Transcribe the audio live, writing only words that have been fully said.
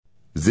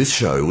This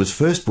show was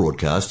first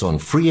broadcast on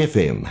Free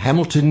FM,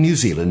 Hamilton, New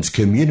Zealand's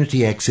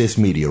community access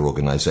media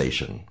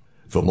organisation.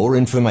 For more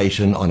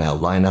information on our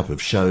lineup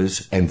of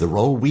shows and the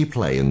role we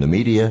play in the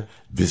media,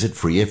 visit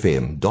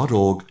freefm.org.nz.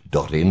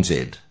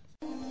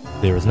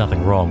 There is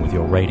nothing wrong with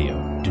your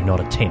radio. Do not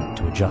attempt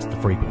to adjust the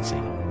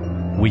frequency.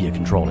 We are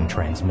controlling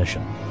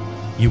transmission.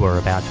 You are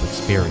about to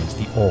experience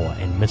the awe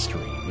and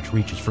mystery which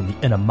reaches from the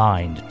inner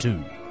mind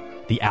to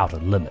the outer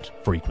limit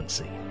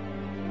frequency.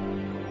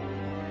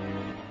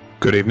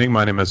 Good evening,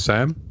 my name is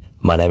Sam.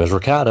 My name is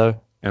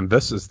Ricardo. And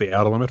this is the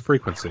Outer Limit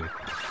Frequency.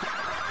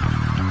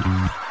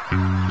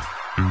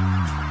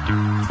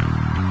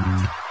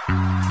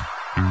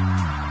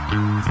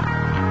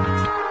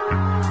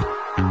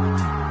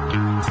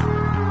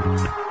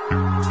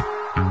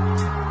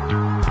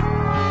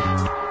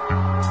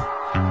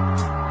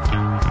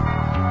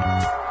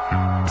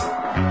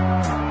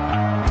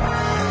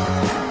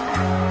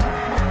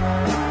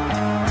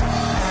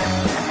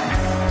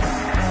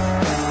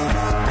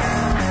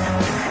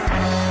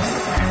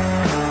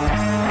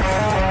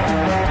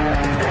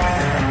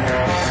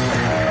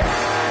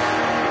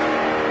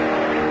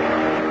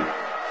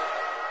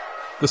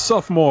 The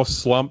sophomore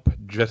slump,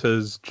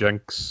 jitters,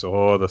 jinx,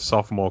 or the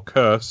sophomore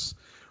curse,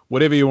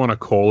 whatever you want to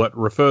call it,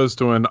 refers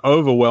to an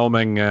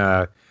overwhelming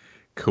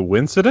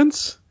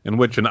coincidence in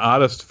which an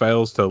artist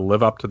fails to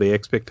live up to the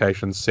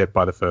expectations set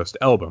by the first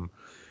album.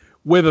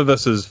 Whether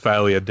this is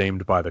failure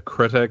deemed by the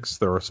critics,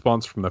 the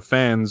response from the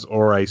fans,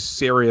 or a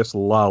serious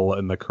lull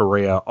in the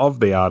career of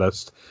the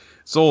artist,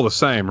 it's all the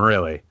same,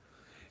 really.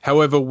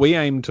 However, we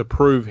aim to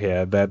prove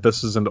here that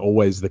this isn't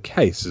always the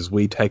case as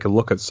we take a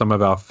look at some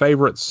of our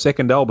favourite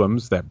second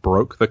albums that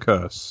broke the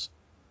curse.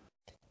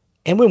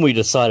 And when we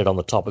decided on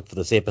the topic for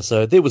this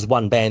episode, there was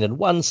one band and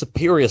one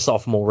superior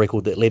sophomore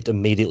record that leapt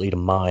immediately to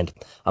mind.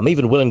 I'm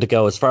even willing to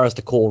go as far as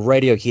to call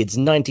Radiohead's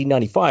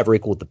 1995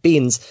 record The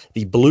Bends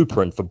the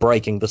blueprint for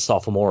breaking the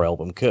sophomore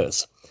album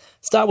curse.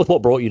 Start with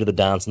what brought you to the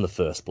dance in the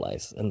first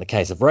place. In the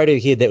case of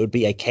Radiohead, that would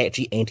be a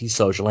catchy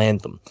anti-social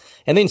anthem.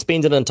 And then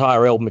spend an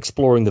entire album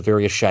exploring the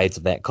various shades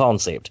of that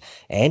concept.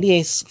 And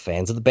yes,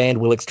 fans of the band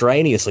will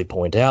extraneously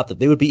point out that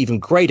there would be even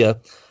greater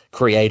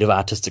creative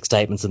artistic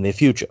statements in their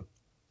future.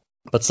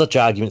 But such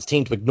arguments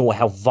tend to ignore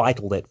how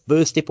vital that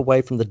first step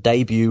away from the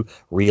debut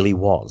really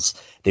was.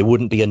 There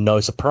wouldn't be a No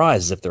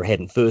Surprises if there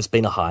hadn't first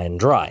been a High and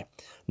Dry.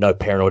 No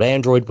Paranoid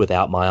Android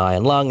without My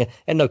Iron Lung,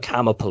 and no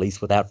Karma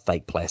Police without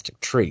Fake Plastic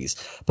Trees.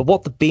 But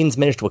what the Bends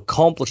managed to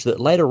accomplish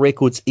that later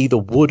records either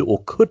would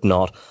or could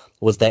not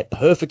was that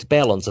perfect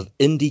balance of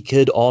indie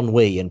kid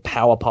ennui and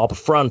power pop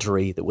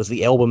effrontery that was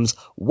the album's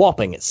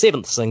whopping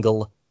 7th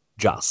single,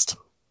 Just.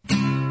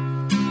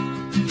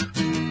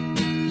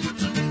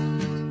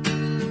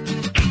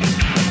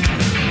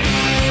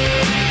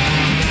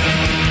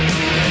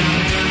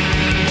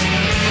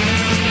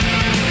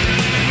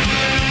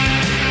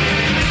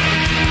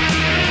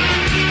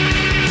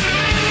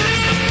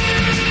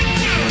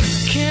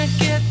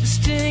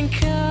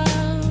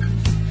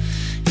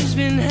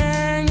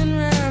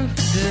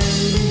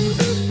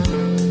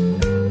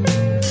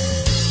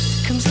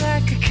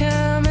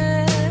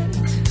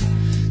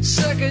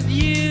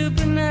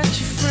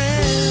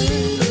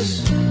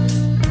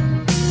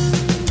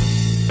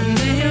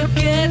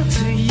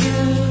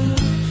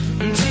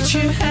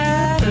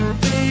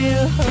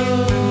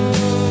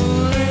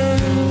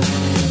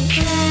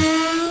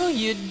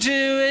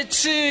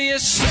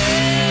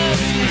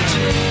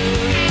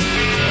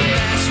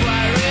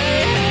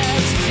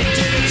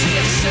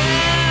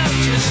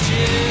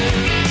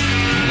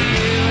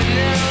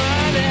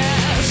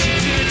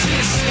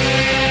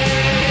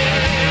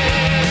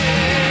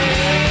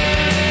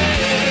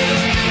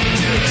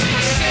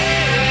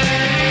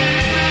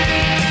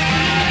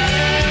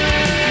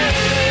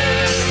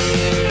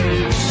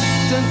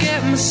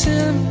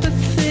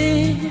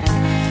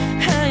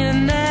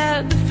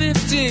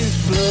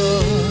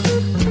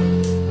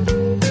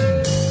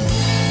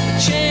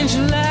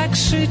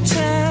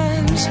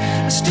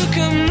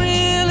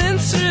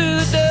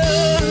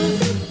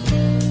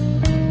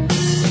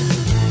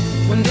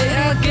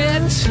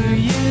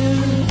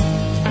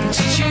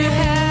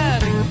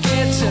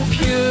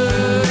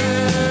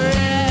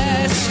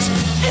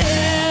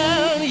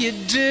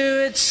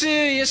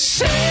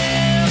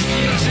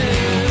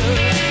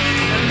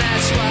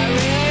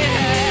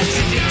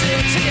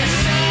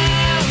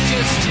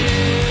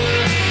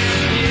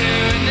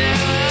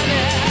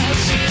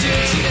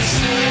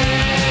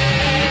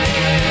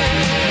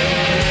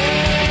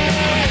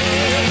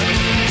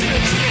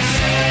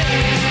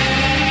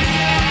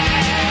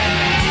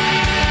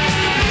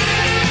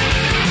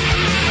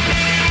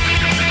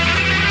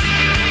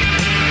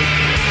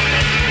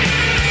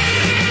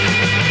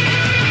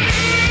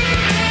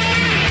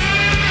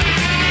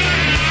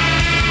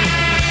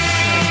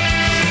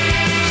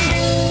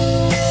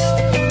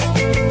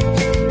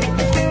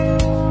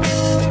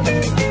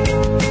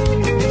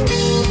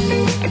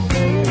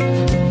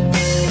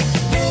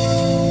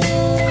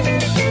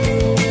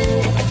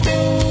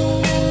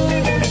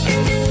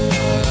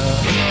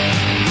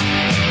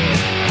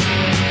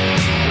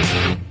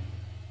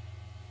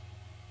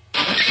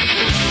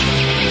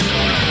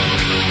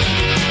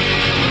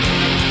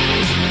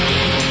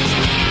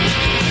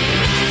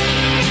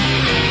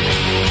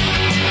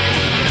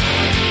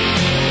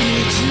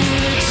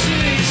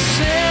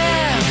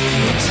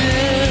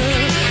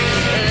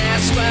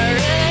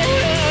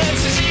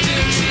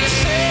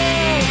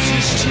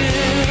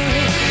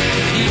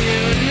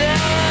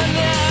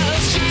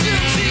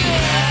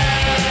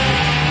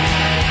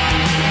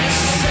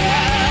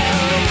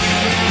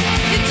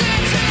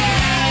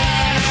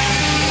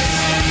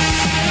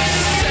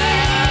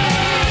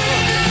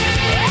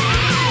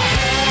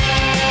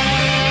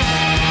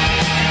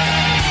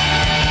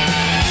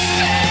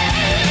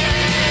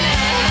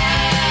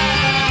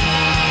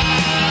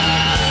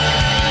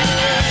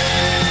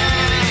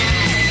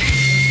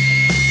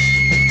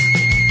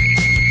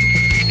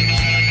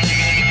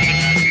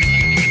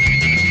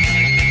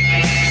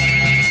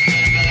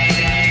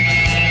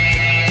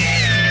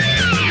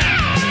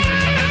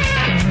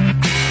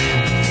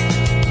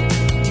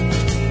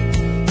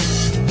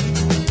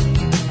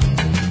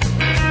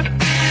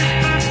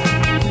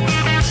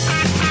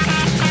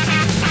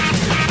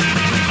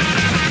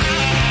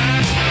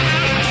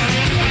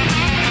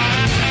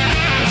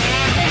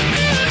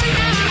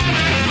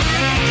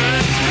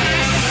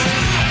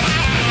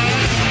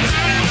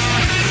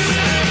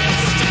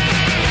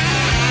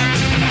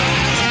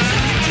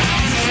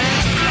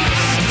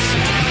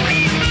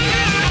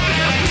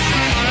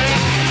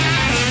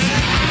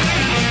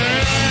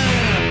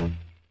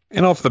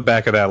 off the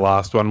back of that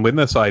last one, when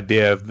this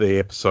idea of the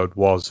episode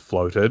was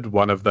floated,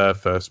 one of the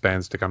first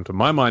bands to come to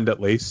my mind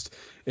at least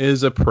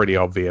is a pretty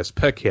obvious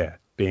pick here,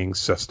 being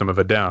System of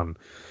a Down.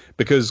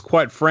 Because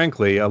quite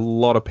frankly, a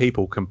lot of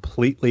people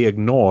completely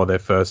ignore their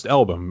first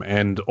album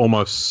and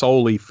almost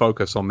solely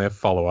focus on their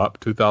follow-up,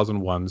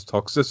 2001's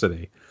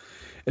Toxicity.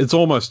 It's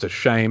almost a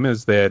shame,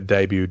 as their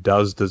debut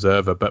does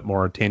deserve a bit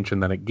more attention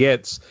than it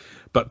gets,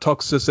 but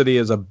Toxicity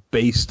is a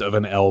beast of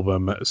an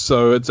album,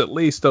 so it's at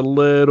least a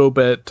little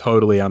bit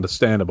totally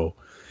understandable,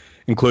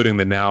 including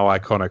the now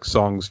iconic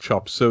songs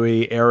Chop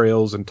Suey,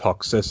 Aerials, and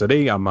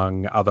Toxicity,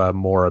 among other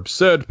more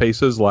absurd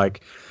pieces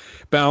like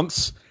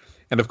Bounce.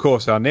 And of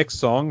course, our next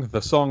song,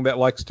 the song that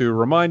likes to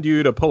remind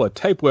you to pull a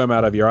tapeworm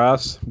out of your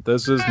ass,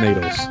 this is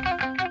Needles.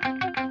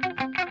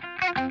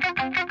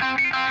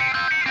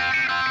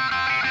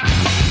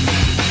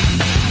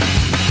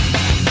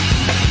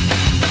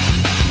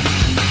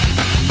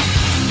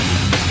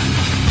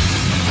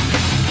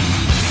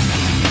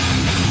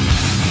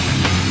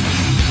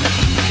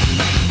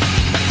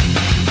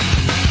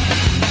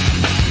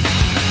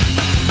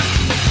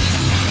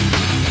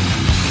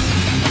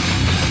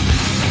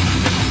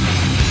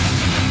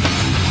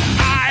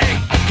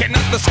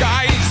 The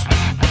skies,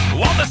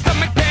 all the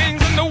stomach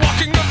pains and the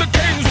walking of the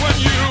canes when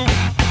you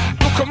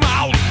come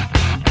out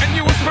and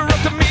you whisper up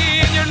to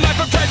me in your life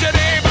of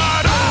tragedy.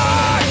 But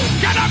I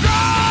gotta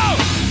grow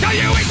till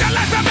you eat the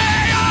last of me.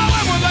 Oh,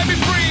 when will I be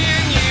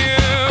freeing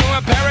you, a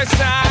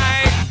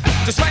parasite?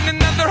 Just find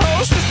another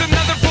host, just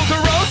another fool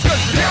to roast.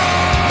 Cause you,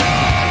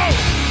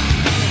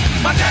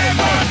 my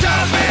tapeworm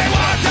tells me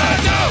what to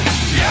do.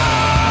 You,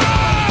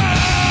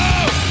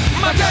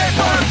 my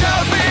tapeworm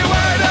tells me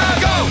where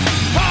to go.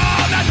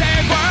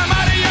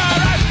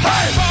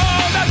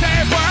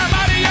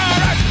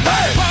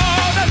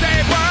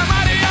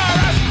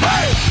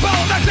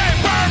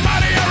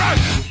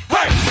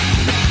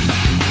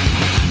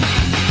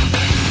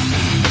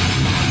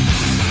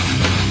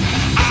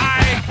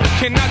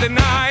 Cannot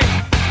deny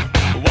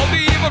all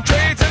the evil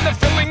traits and the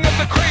filling of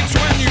the crates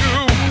when you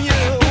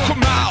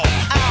come out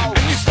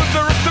and you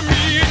slither up to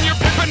me in your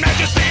pimpin'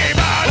 majesty.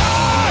 But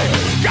I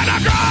gotta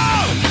go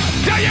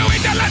till you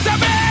eat the last of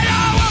me.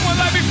 Oh, when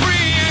will I be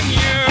freeing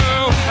you,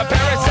 a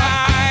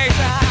parasite?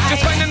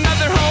 Just find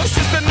another host,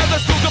 just another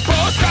stool to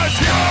post.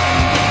 Cause you,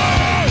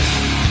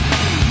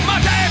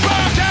 my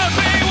tapeworm tells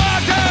me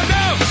what to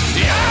do.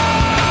 You,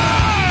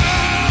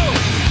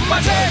 my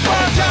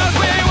tapeworm tells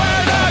me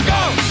where to go.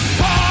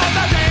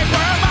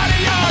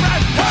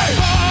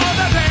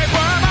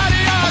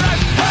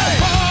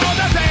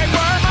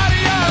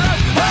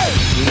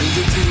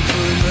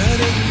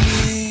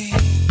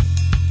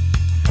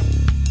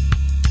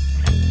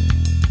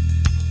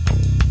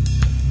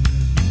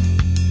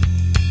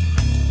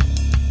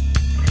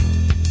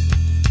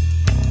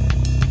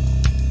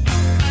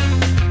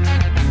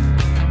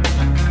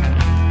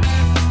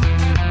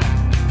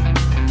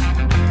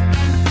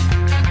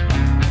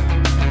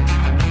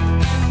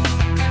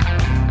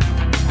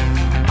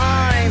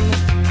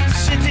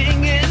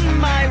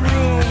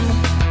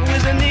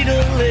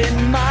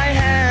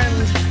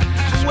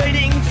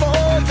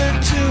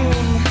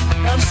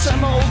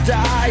 Some old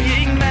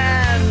dying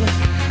man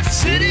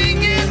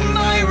sitting in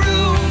my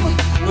room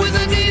with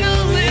a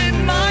needle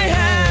in my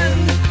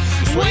hand,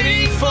 just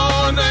waiting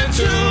for the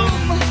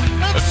tomb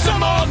of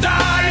some old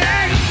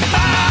dying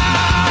man.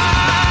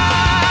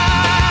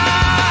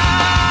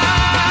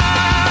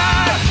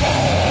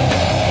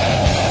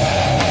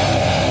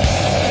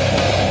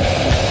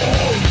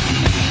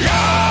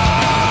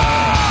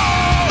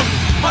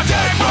 My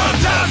tapeworm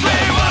tells me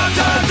what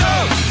to do.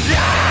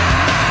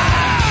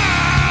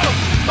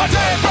 My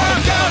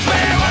tapeworm tells me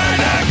where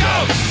to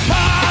go.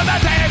 Pull the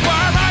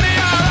tapeworm out of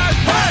your ass.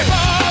 Hey,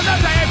 pull the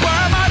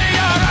tapeworm out of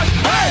your ass.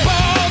 Hey,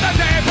 pull the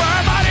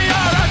tapeworm out of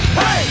your ass.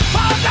 Hey,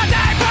 pull the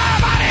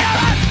tapeworm out of your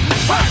ass.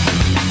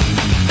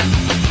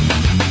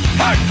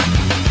 Hey,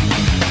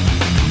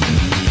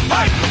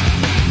 hey,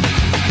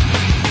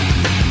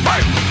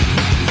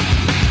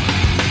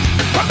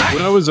 hey.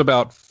 When I was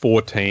about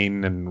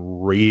 14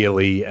 and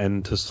really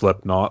into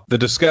Slipknot, the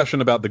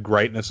discussion about the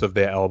greatness of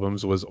their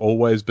albums was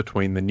always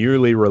between the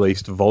newly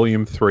released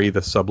Volume 3,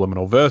 The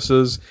Subliminal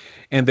Verses,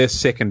 and their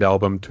second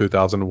album,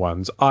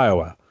 2001's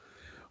Iowa.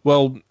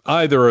 Well,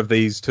 either of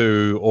these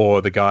two,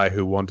 or the guy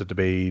who wanted to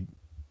be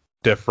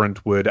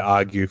different, would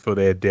argue for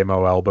their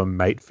demo album,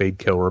 Mate, Feed,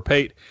 Kill,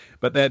 Repeat,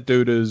 but that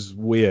dude is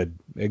weird.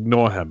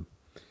 Ignore him.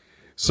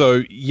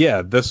 So,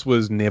 yeah, this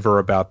was never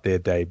about their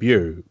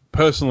debut.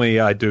 Personally,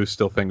 I do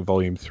still think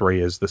Volume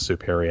 3 is the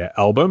superior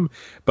album,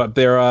 but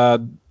there are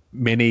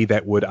many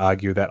that would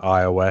argue that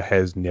Iowa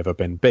has never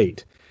been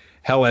beat.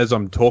 Hell, as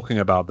I'm talking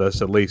about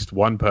this, at least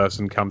one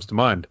person comes to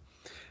mind.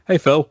 Hey,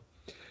 Phil.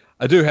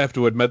 I do have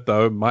to admit,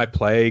 though, My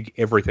Plague,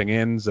 Everything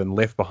Ends, and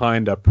Left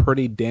Behind are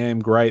pretty damn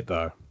great,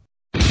 though.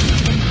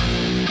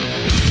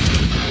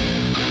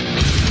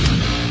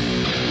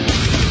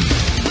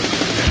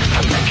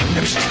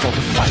 For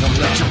the final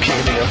that you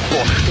came here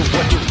for. The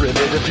what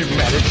derivative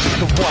humanity is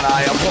the one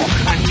I abhor.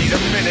 I need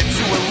a minute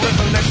to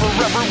eliminate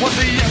forever what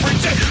the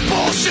everyday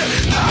bullshit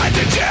I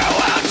did you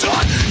have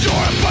done.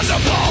 Your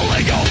impossible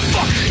legal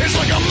fuck is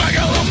like a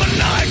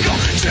megalomaniacal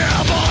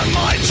jam on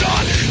my jaw.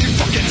 You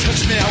fucking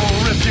touch me, I will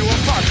rip you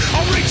apart.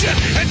 I'll reach in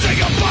and take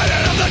a bite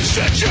out of the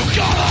shit you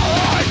call a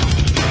life.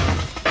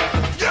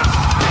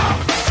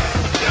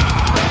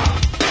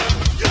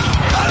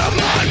 I don't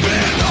mind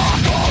being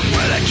awkward,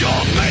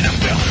 ridiculed, made to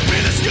feel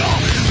minuscule.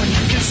 When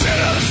you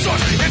consider the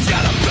source, it's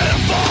got a bit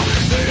of fall.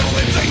 The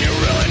only thing you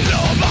really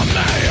know about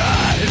me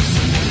is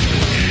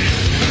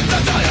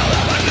that's all you'll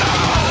ever know.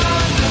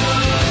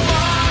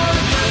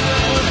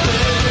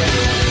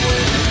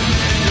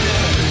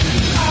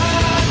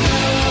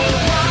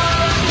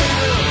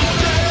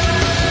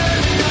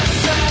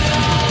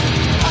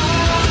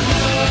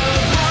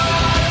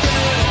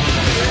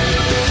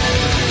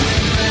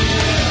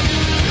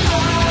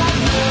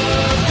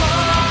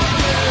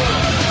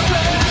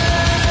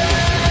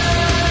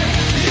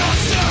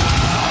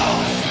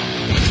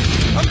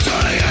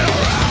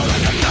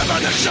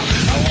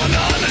 I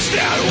wanna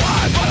understand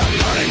why, but I'm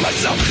learning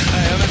myself. I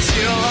haven't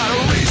seen a lot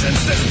of reasons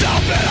to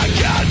stop it. I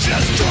can't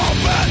just drop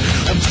it.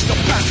 I'm just a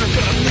bastard,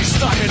 but at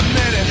least I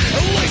admit it.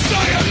 At least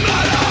I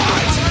admit it.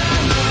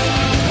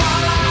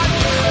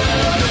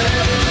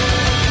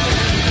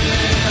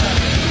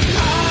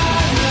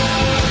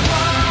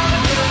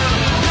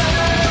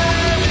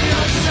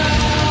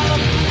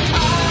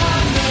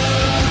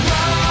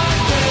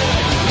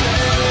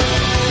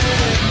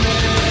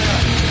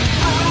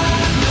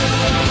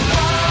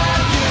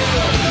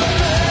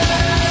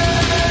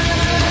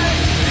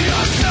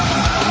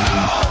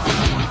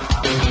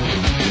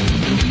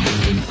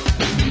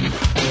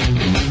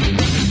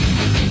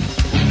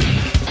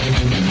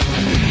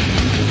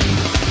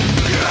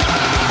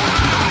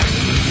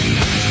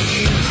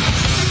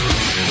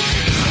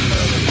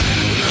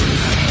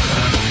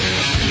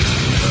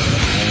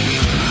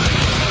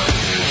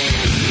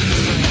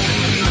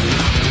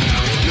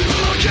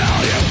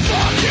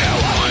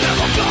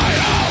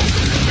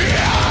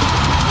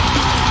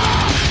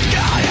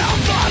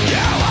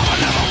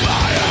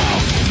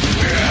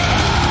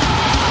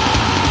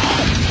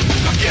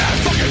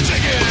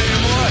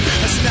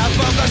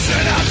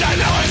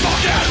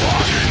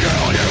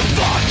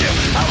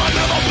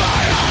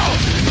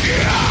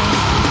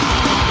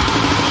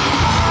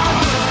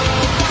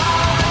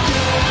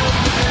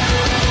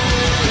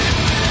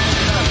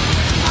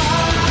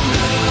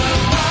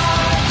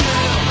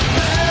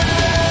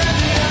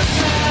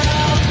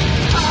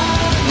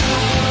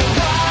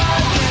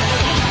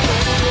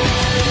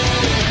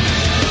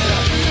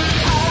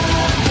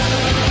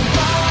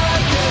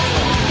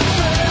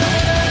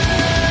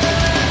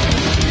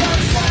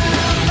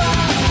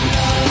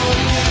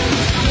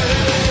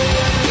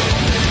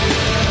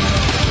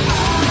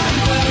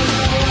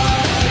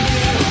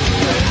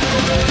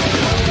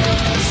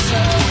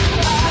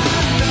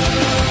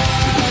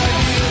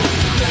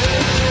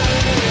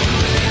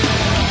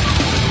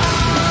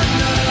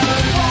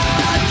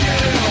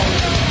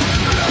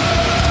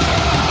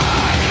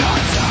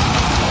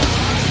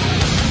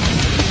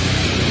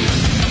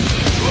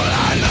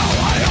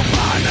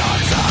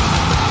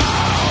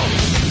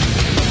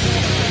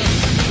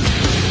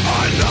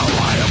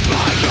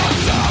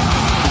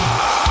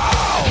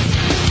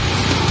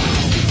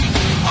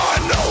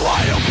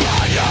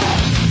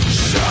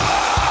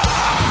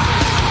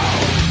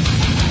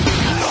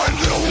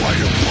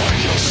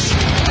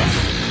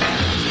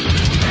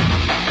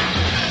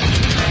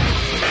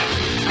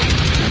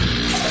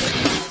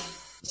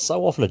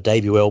 So often a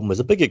debut album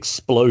is a big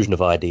explosion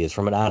of ideas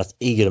from an artist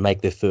eager to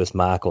make their first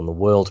mark on the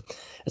world.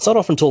 It's not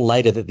often until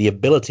later that the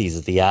abilities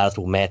of the artist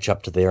will match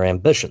up to their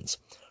ambitions.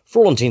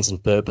 For all intents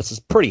and purposes,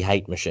 Pretty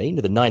Hate Machine,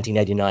 the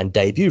 1989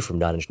 debut from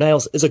Nine Inch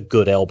Nails, is a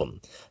good album.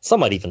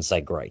 Some might even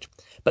say great.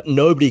 But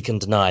nobody can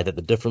deny that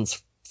the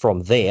difference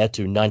from there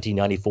to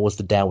 1994's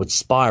The Downward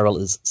Spiral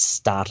is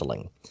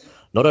startling.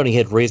 Not only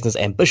had Reznor's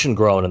ambition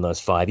grown in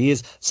those 5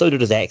 years, so did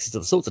his access to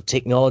the sorts of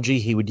technology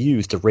he would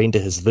use to render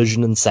his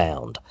vision and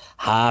sound.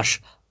 Harsh,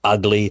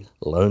 ugly,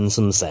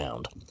 lonesome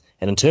sound.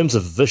 And in terms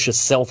of vicious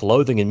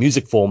self-loathing in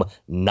music form,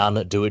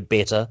 none do it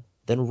better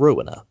than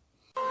Ruiner.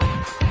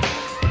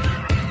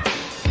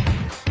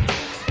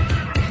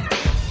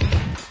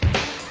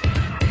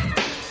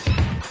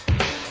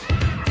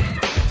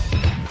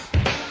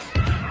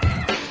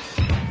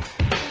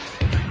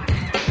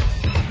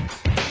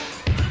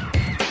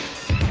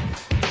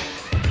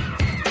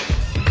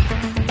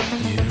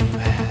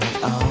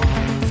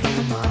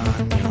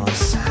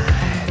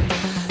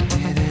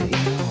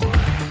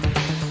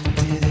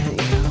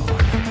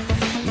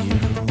 You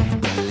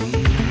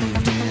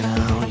believed in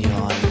all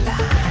your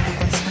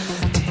lies.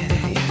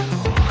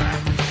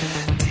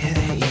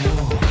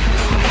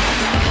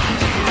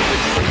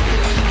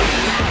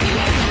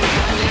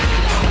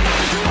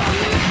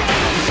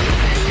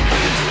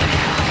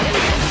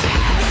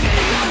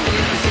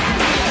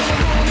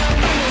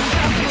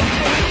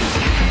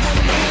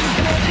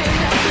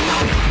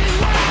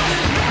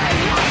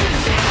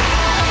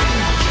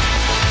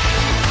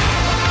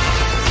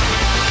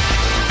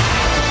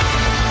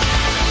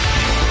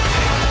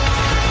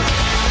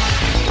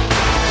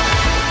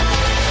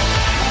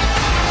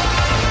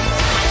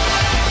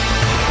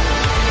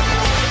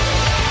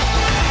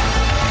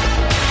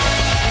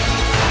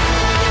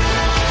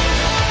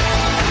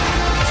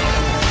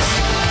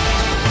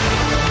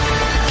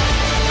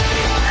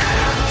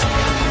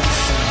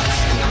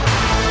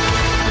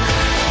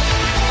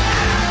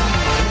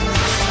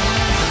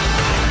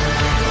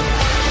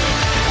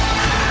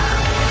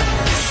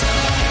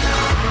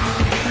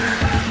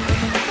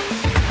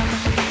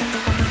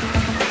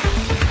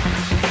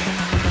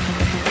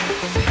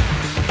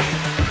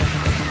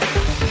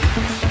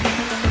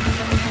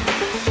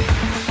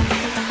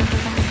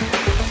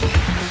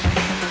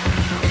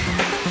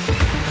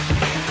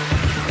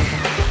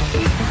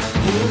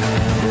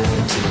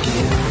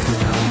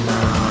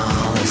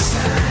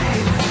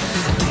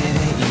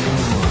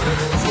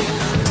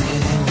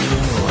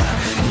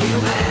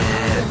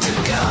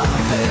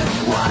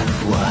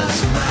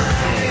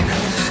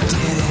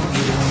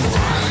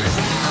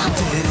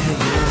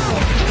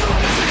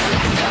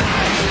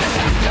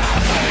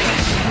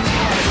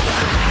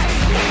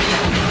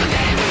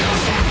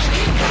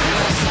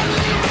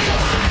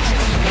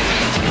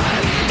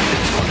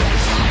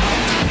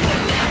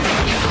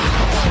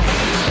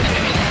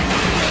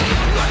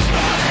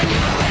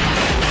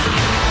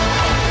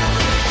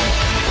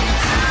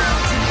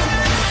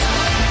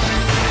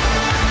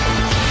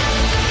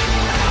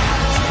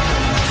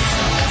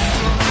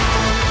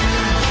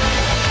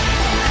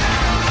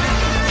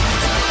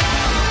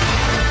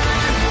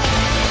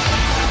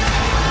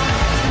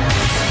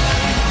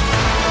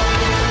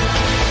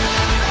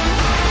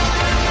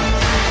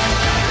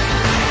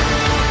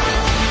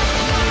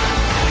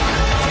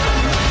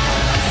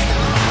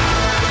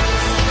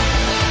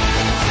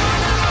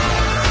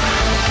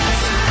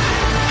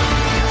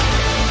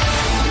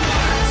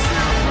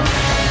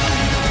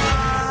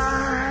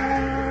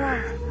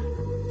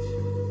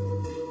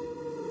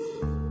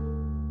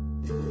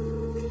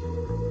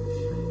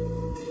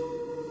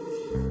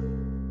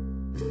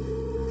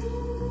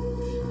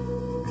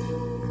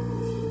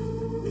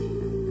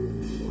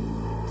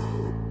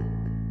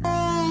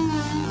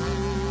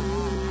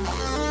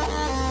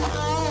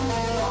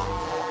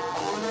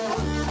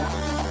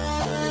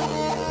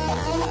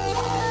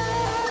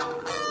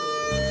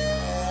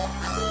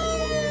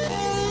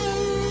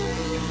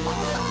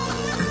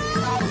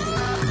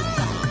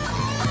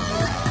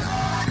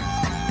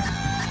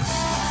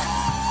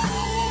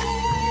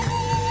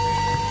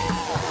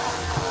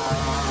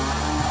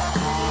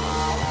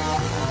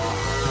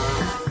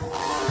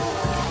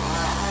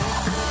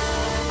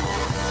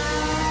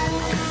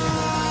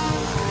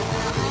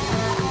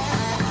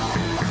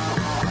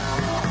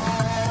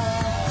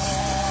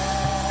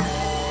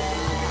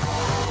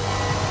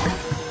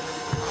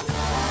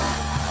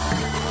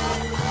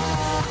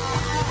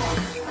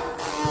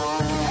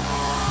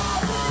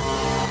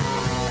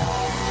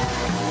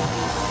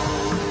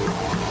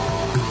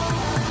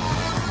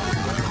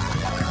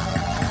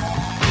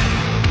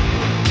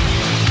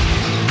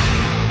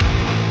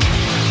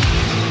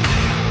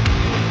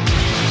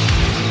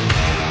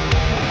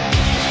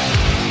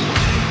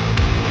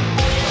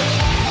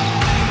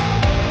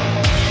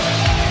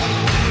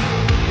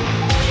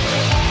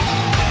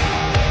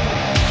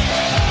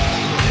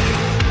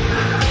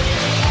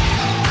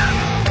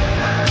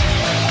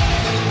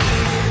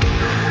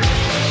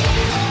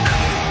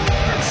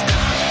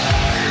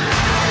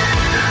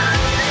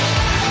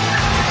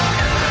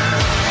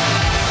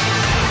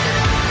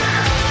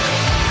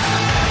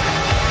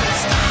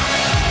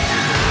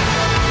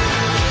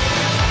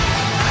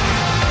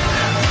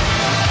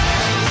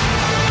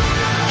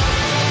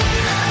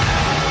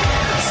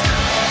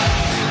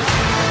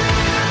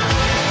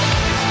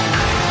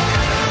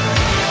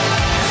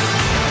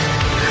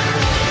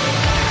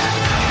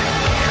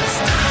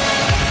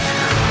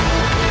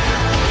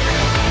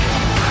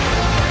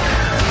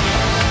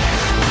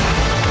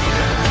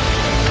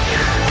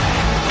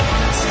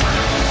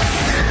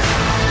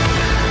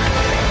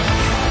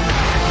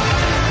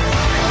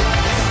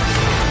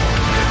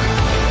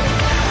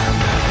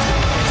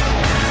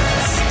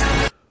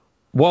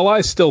 While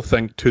I still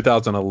think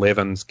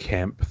 2011's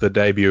Camp, the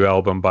debut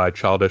album by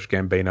Childish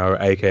Gambino,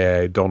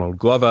 aka Donald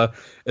Glover,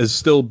 is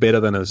still better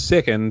than his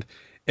second,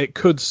 it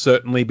could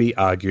certainly be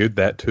argued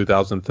that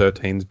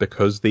 2013's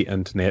Because the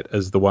Internet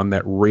is the one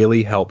that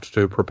really helped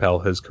to propel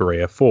his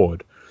career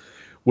forward.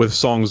 With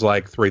songs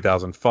like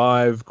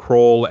 3005,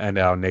 Crawl, and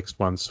our next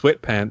one,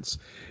 Sweatpants,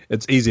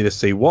 it's easy to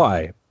see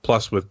why.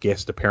 Plus, with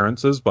guest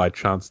appearances by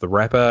Chance the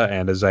Rapper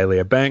and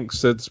Azalea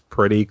Banks, it's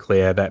pretty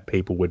clear that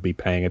people would be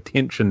paying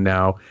attention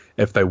now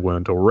if they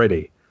weren't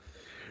already.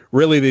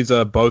 Really, these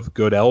are both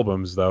good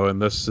albums, though,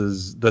 and this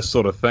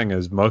sort of thing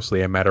is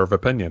mostly a matter of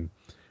opinion.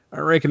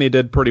 I reckon he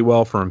did pretty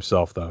well for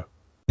himself, though.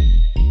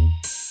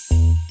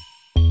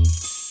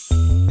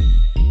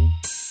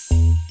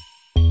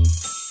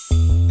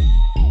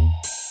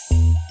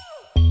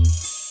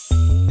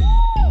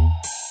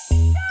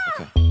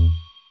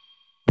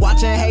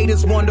 Watching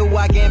haters wonder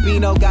why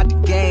Gambino got the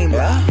game.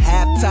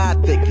 Half-tied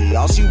thickie,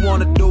 all she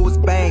wanna do is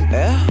bang.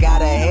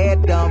 Got her hair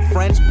done,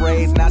 French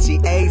braids, now she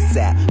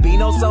ASAP.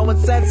 Bino so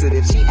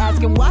insensitive, she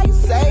asking why you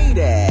say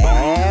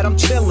that. I'm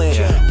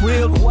chillin',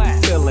 real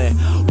feelin',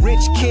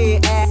 rich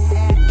kid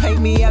paint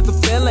me as a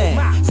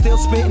villain. Still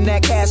spitting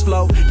that cash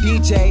flow,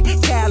 DJ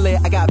Khaled.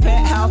 I got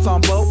penthouse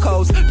on both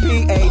coasts,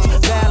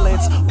 PH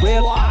balance,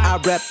 real. I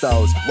rep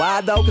those.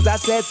 Why though? Cause I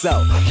said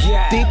so.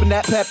 Deep in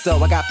that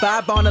Pepto, I got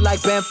 5 on it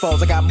like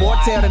Benfos. I got more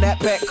tail than that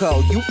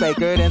Petco. You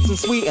faker than some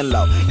sweet and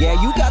low.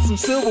 Yeah, you got some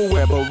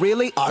silverware, but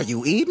really, are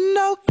you eating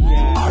though?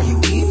 Are you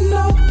eating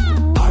though?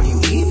 Are you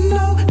eating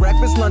though?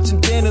 Breakfast, lunch,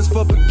 and dinners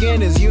for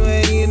beginners. You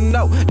ain't eating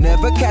no.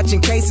 Never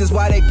catching cases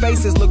why they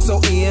faces look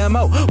so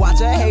emo.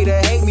 Watch a hater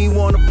hate me,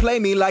 wanna play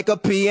me like a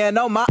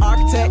piano. My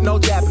architect, no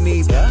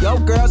Japanese. Yo,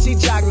 girl, she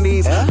jogging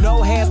these.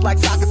 No hands like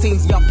soccer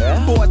teams. Young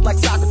boys like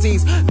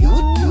Socrates.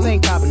 You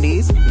ain't copping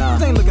these. Nah.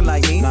 You ain't looking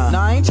like me. Nah,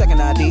 I ain't checking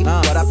ID.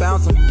 But I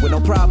bounce them with no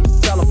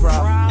problem. Tell them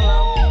problem.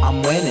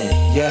 I'm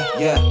winning.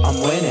 Yeah,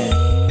 I'm winning.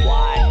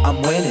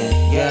 I'm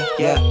winning. Yeah,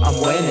 I'm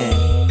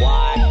winning.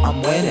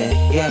 I'm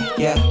winning,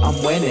 yeah,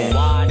 I'm winning.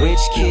 Rich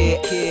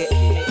kid,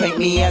 paint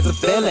me as a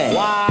villain.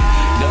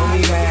 Don't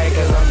be mad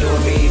cause I'm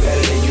doing me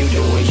better than you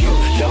doing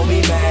you. Don't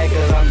be mad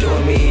cause I'm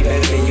doing me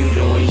better than you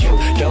doing you.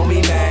 Don't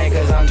be mad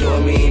cause I'm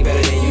doing me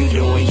better than you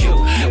doing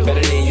you.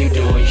 Better than you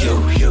doing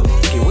you.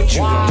 Get what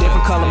you want.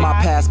 Different color my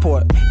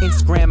passport,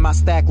 Instagram my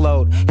stack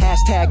load,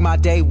 hashtag my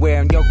day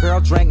wear, and your girl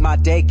drank my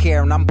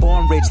daycare, and I'm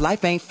born rich,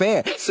 life ain't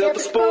fair. Silver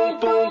spoon,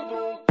 boom.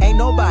 Ain't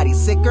nobody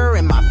sicker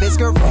in my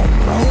Fisker room,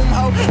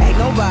 ho. Ain't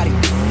nobody.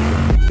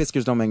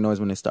 Fiskers don't make noise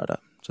when they start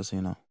up, just so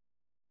you know.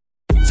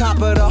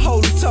 Top of the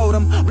holy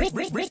totem,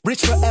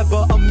 rich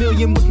forever, a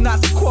million was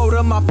not the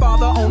quota. My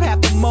father owned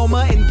half the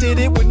MoMA and did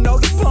it with no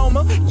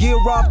diploma. Year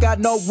off, got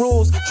no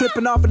rules,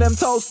 tripping off of them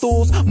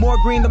toadstools. More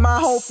green than my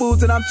Whole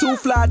Foods, and I'm too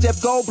fly. Jeff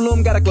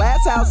Goldblum got a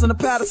glass house in the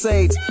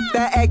Palisades.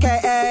 That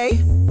AKA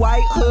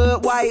White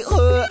Hood,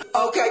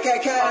 okay.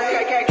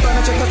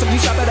 Furniture custom, you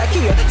shop at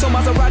IKEA. So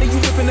Maserati, you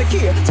whipping the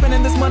Kia.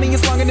 Spending this money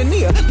is longer than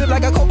near. Live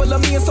like a couple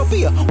of me and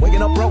Sophia.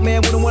 Waking up broke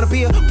man, wouldn't wanna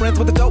be a friends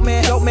with a dope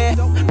man.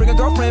 Bring a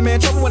girlfriend, man,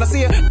 trouble when I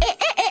see her.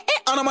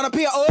 I'm on a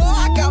pier. Oh,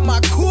 I got my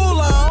cool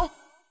on.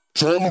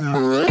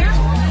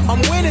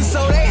 I'm winning,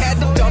 so they had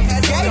to dump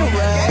that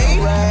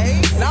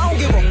Gatorade. And I don't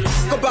give a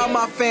fuck about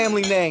my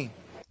family name.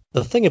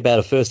 The thing about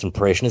a first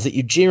impression is that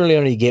you generally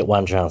only get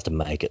one chance to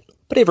make it.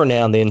 But every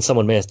now and then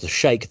someone manages to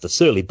shake the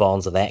surly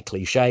bonds of that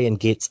cliche and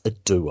gets a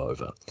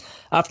do-over.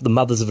 After the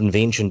Mothers of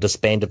Invention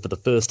disbanded for the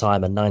first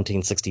time in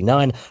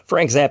 1969,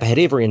 Frank Zappa had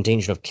every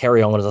intention of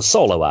carrying on as a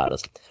solo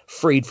artist,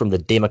 freed from the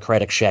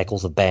democratic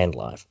shackles of band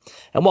life.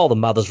 And while the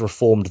Mothers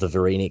reformed the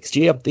very next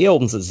year, the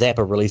albums that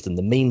Zappa released in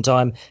the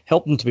meantime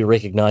helped him to be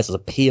recognised as a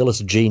peerless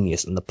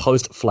genius in the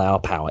post-Flower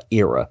Power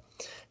era.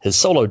 His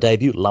solo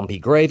debut, Lumpy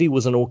Gravy,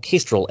 was an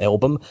orchestral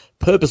album,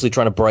 purposely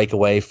trying to break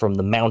away from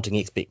the mounting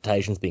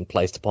expectations being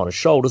placed upon his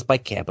shoulders by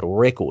Capitol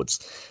Records.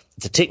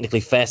 It's a technically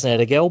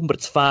fascinating album, but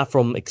it's far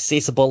from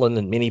accessible and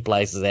in many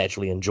places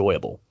actually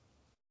enjoyable.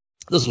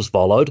 This was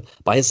followed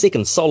by his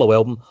second solo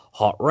album,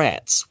 Hot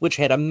Rats, which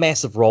had a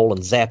massive role in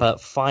Zappa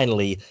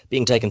finally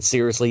being taken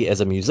seriously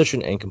as a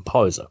musician and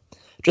composer.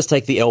 Just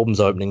take the album's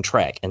opening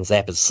track and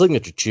Zappa's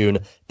signature tune,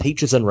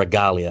 Peaches and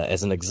Regalia,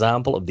 as an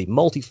example of the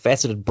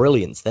multifaceted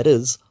brilliance that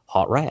is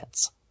Hot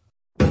Rats.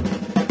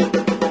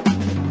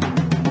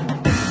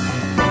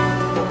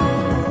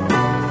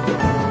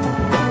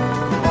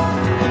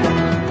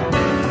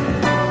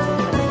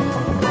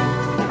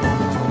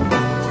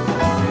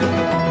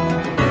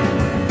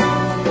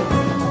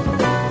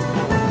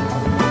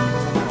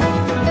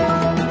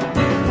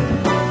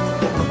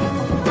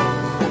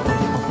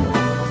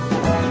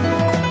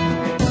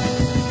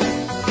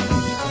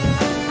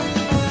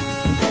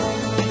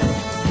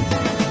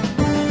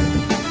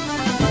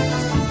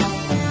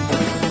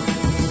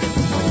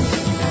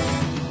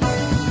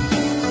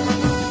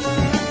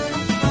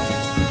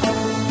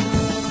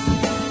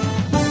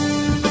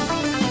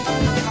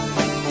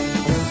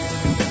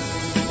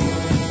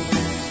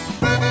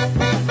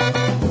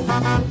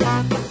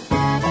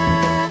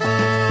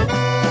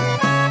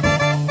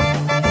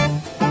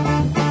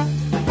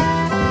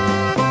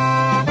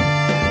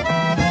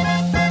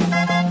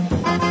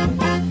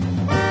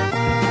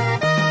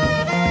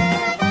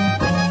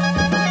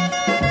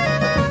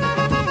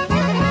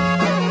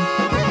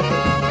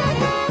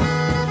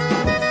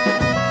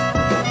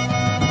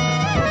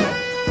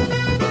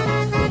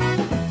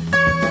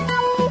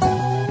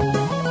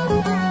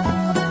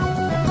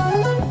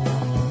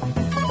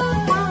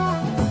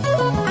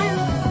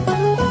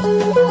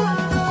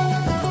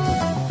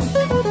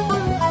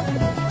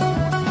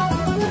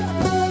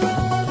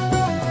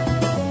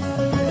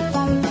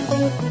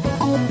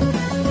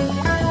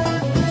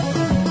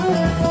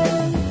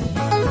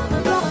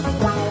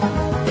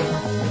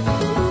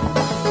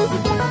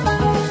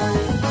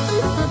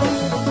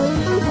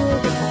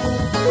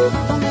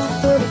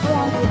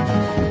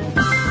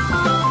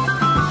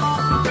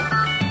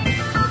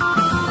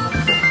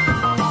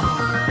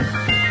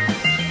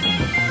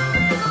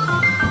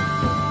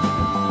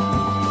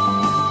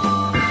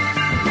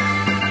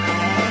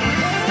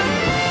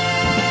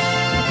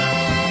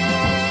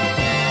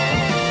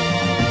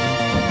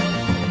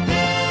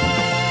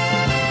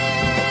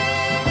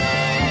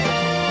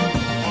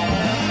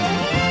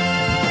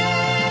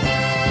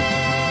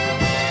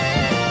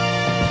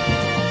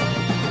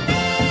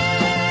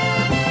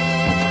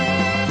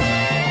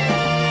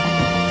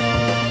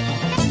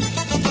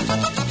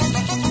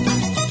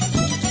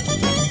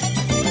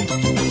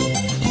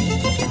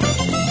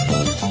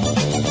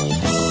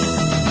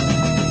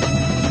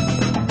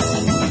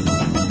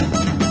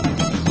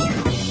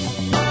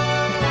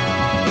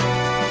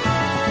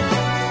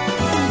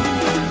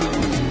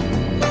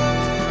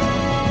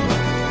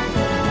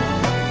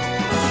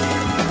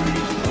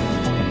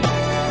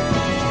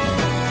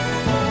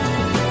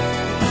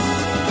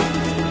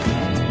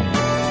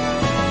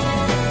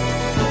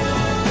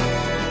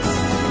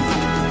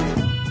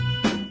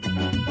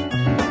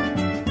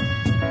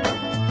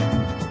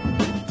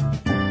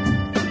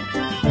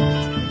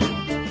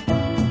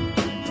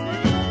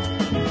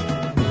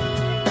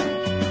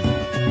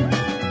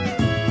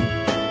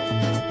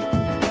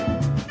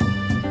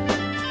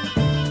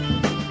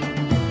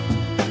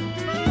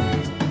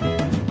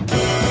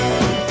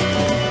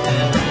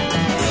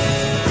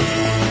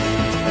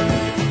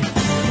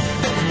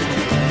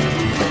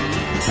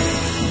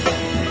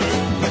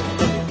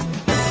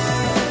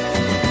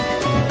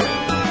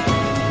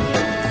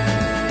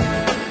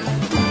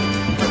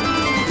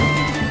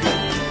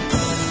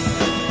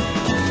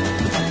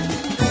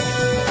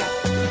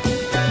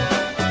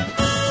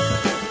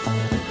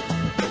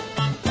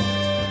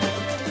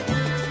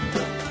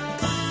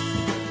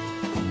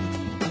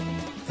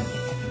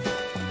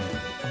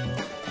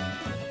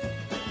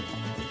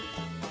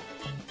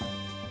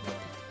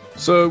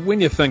 So when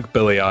you think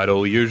Billy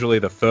Idol, usually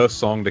the first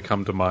song to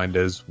come to mind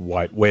is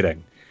White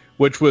Wedding,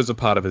 which was a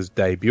part of his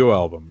debut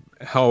album.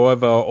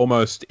 However,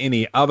 almost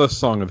any other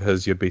song of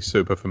his you'd be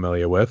super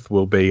familiar with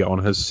will be on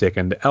his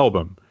second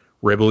album,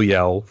 Rebel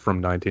Yell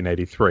from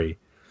 1983.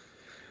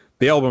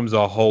 The album's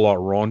a whole lot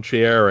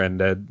raunchier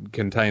and it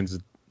contains,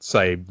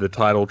 say, the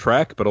title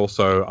track, but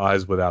also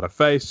Eyes Without a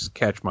Face,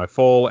 Catch My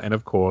Fall, and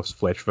of course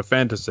Flesh for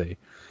Fantasy.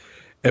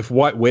 If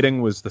White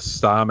Wedding was the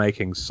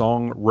star-making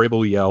song,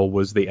 Rebel Yell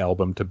was the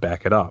album to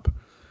back it up.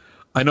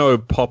 I know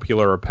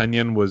popular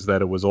opinion was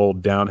that it was all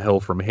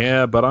downhill from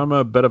here, but I'm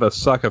a bit of a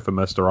sucker for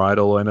Mr.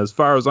 Idol, and as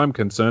far as I'm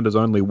concerned, his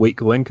only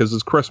weak link is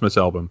his Christmas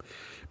album.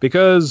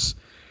 Because,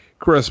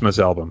 Christmas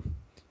album.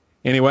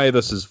 Anyway,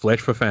 this is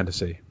Flesh for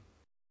Fantasy.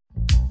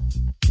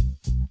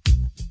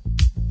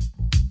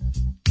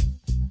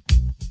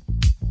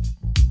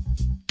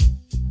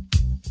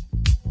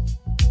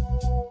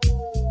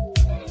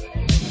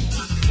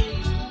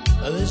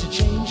 There's a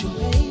change in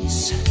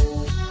pace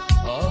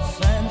of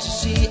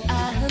fantasy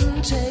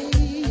and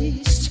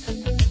taste.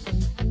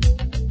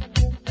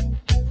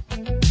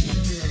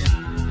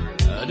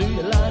 Do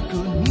you like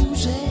good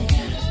music?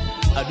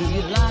 Do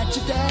you like to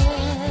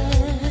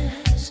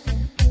dance?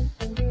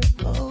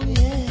 Oh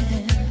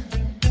yeah.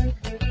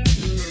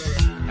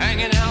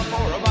 Hanging out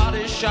for a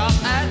body shop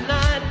at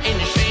night.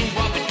 Ain't ashamed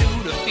what we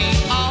do to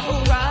feel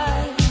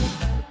alright.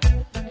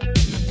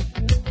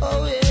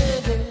 Oh yeah.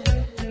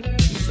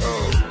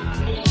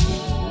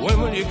 When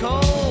will you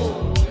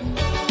call?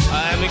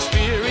 I'm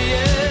experienced.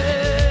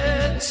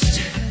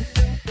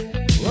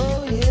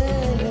 Oh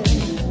yeah.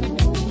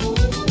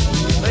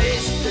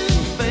 Face to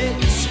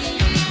face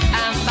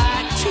and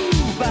back to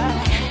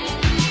back.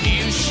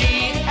 You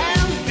see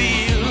and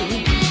feel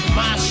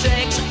my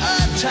sex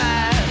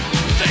attack.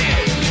 Say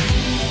it.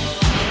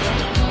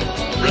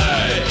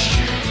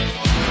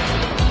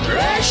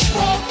 Rush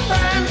for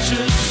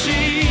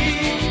fantasy.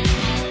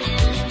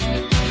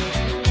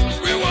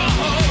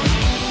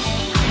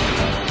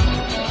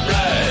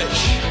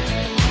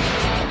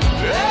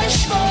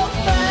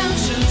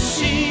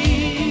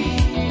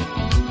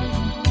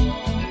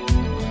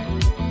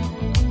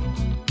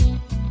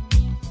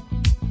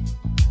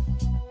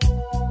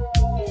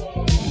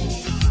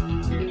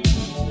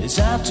 It's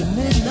after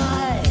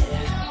midnight.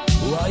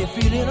 Are you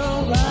feeling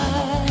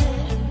alright?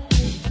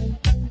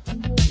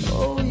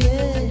 Oh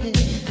yeah.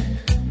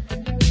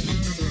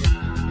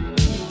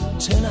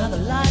 Turn out the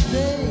light,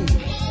 babe.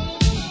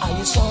 Are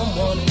you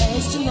someone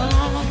else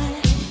tonight?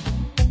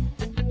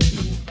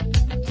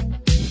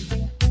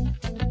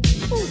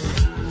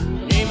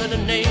 Neighbor to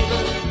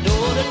neighbor,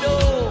 door to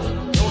door.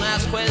 Don't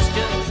ask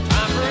questions,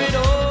 time for it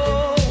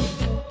all.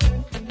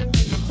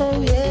 Oh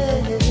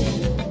yeah.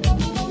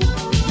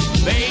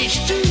 Face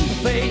to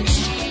face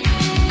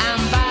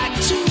and back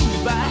to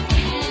back.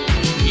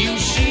 You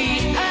see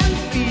and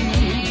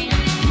feel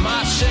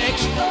my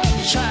sex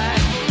attack.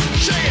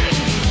 Say it.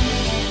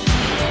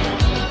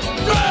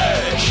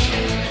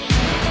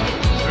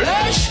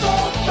 Flesh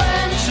for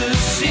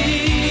fantasy.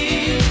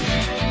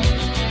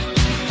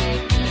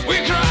 We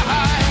cry.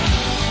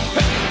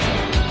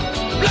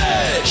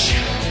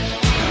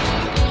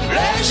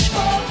 Flesh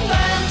for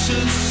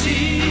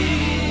fantasy.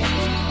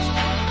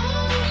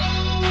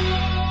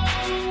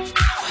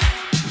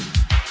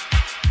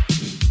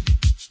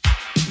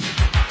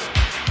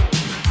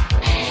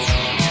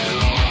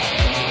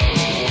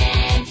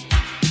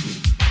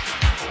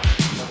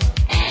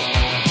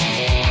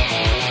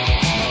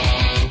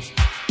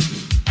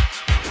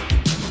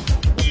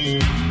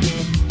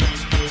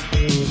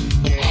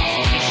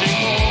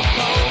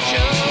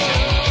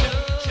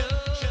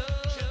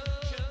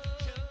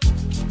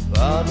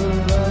 Father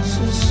loves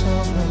his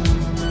son,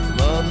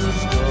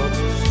 mother's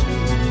daughters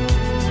too.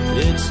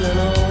 It's an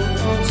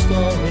old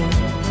story,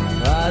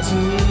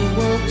 rising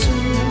evil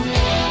too.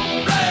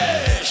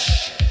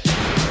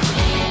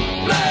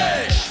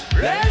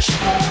 Flesh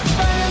for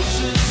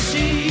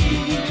fantasy.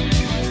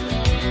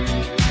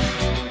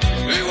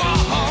 We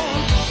want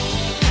home.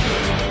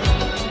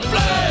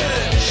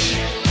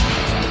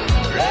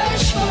 Flesh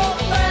for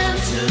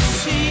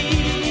fantasy.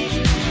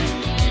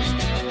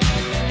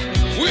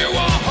 We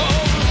want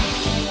home.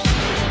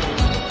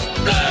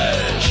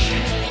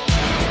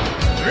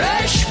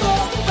 Flesh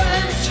for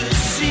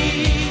fantasy.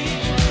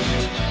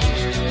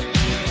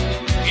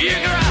 You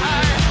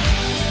cry.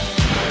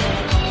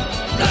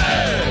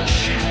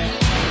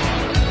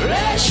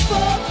 Flesh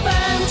for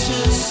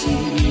fantasy.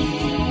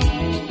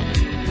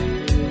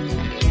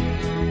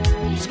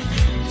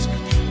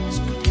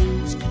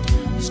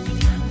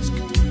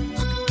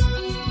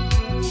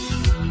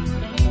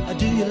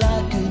 Do you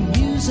like good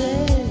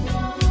music?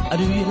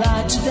 Do you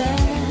like to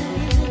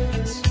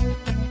dance?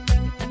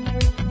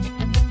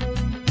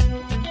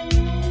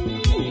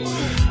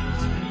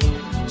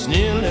 It's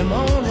nearly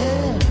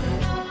morning.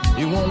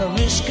 You wanna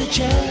risk a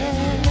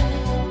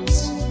chance?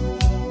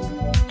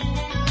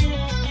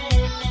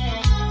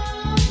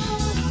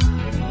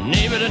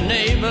 Neighbor to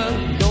neighbor,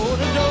 door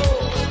to door.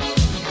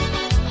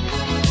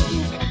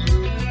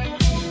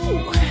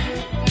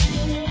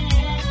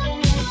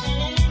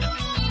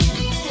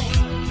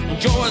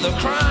 the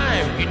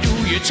crime, you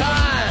do your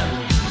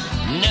time.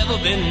 Never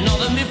been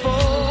nothing before.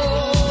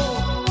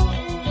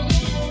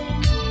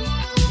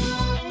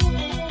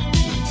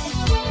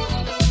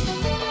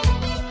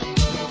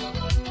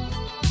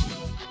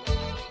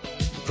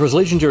 For as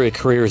legendary a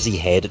career as he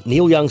had,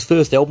 Neil Young's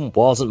first album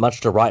wasn't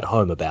much to write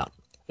home about.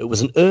 It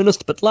was an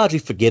earnest but largely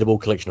forgettable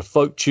collection of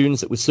folk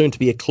tunes that was soon to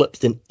be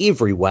eclipsed in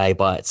every way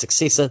by its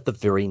successor the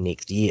very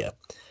next year.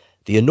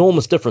 The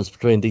enormous difference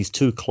between these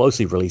two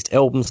closely released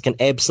albums can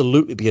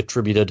absolutely be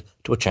attributed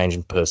to a change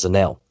in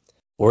personnel.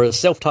 Whereas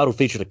Self-Titled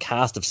featured a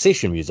cast of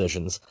session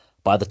musicians,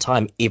 by the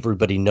time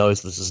Everybody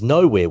Knows This Is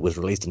Nowhere was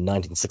released in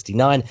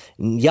 1969,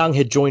 Young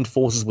had joined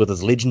forces with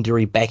his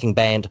legendary backing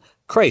band,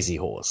 Crazy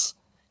Horse.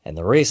 And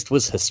the rest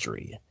was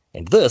history.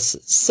 And this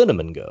is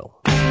Cinnamon Girl.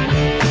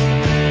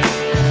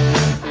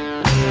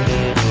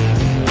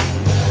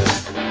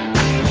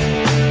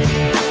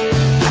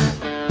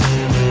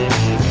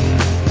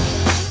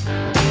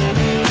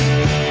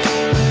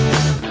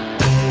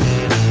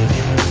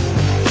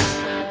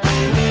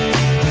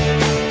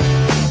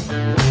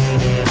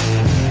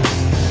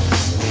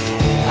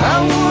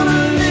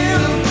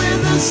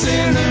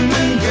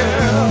 Cinnamon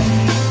girl,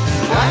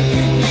 I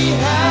can be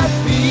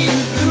happy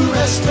the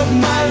rest of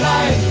my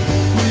life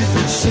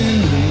with a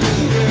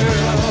cinnamon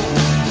girl.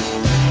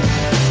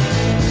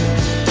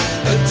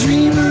 A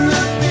dreamer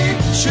of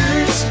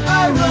pictures,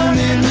 I run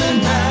in the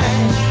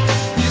night.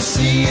 You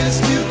see us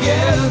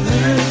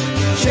together,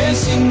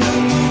 chasing the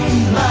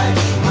moonlight,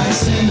 my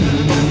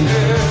cinnamon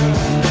girl.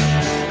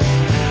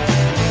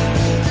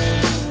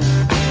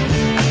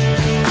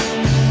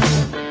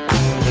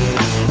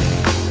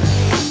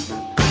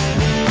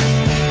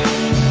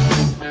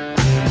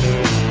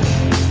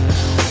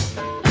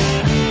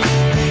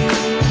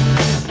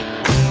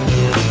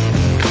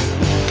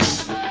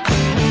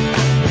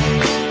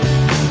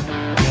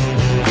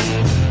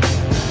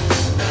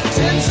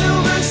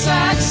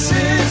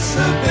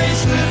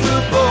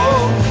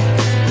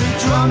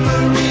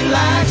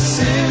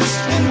 Relaxes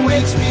and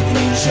wakes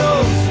between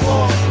shows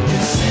for the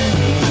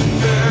cinnamon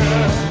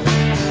girl.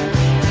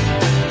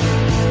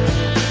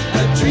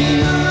 A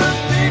dreamer of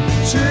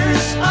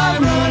pictures, I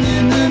run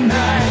in the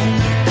night.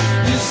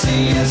 You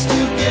see us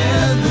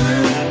together,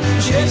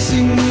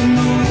 chasing the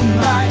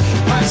moonlight,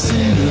 my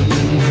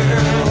cinnamon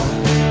girl.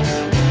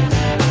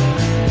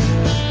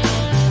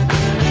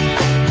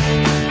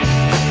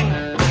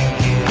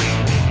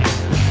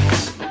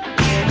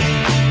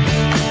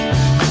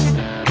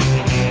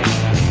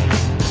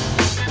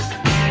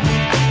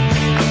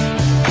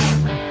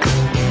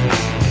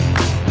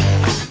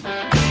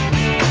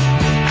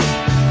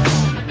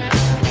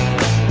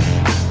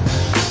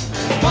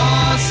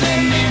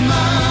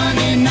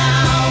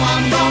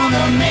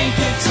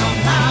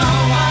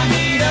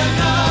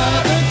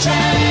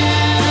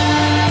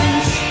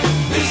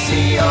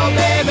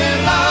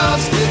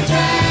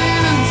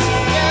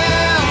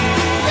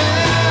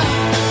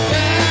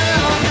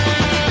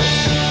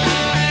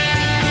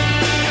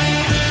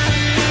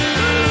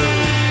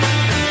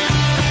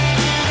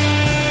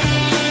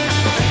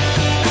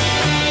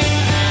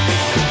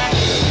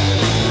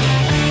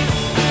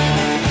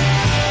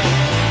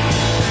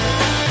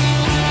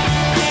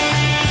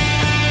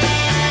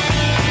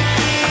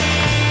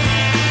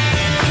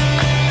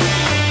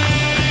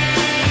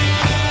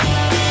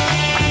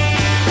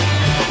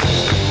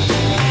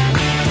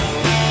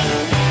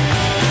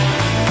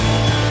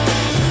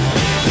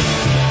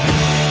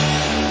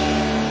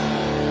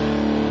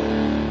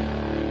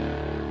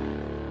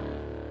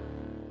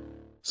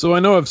 So I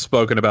know I've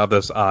spoken about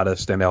this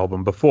artist and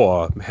album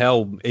before,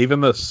 hell, even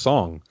this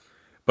song.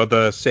 But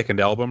the second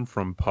album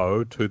from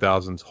Poe,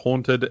 2000's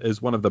Haunted, is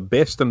one of the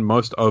best and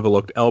most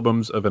overlooked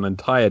albums of an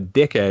entire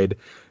decade,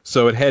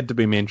 so it had to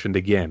be mentioned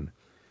again.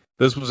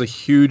 This was a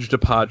huge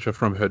departure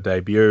from her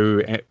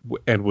debut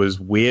and was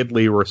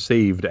weirdly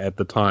received at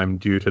the time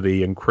due to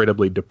the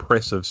incredibly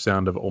depressive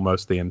sound of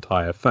almost the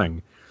entire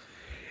thing.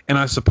 And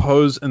I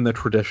suppose in the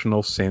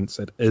traditional sense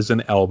it is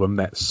an album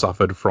that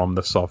suffered from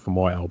the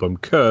sophomore album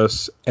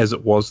curse, as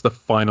it was the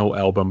final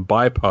album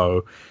by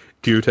Poe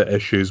due to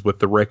issues with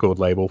the record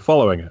label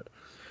following it.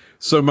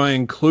 So my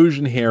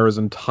inclusion here is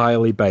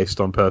entirely based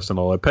on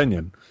personal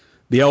opinion.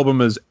 The album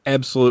is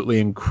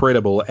absolutely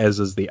incredible, as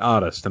is the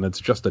artist, and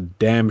it's just a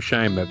damn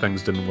shame that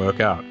things didn't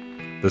work out.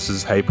 This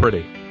is Hey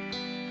Pretty.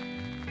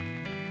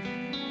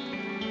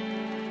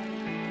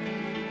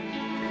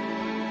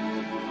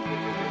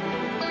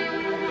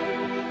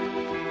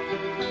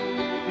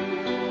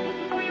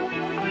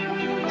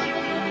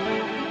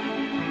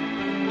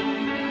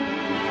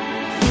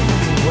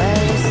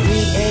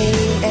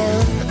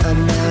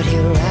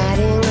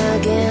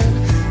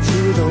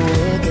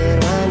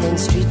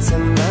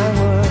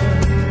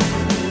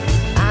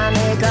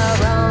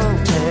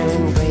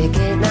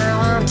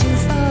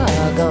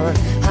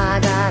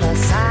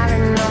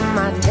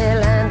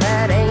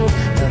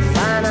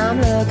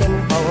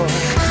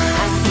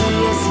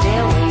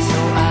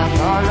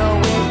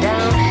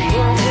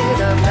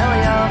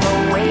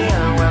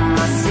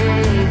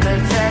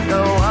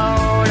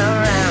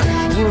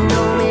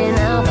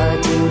 Now,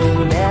 but you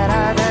knew better.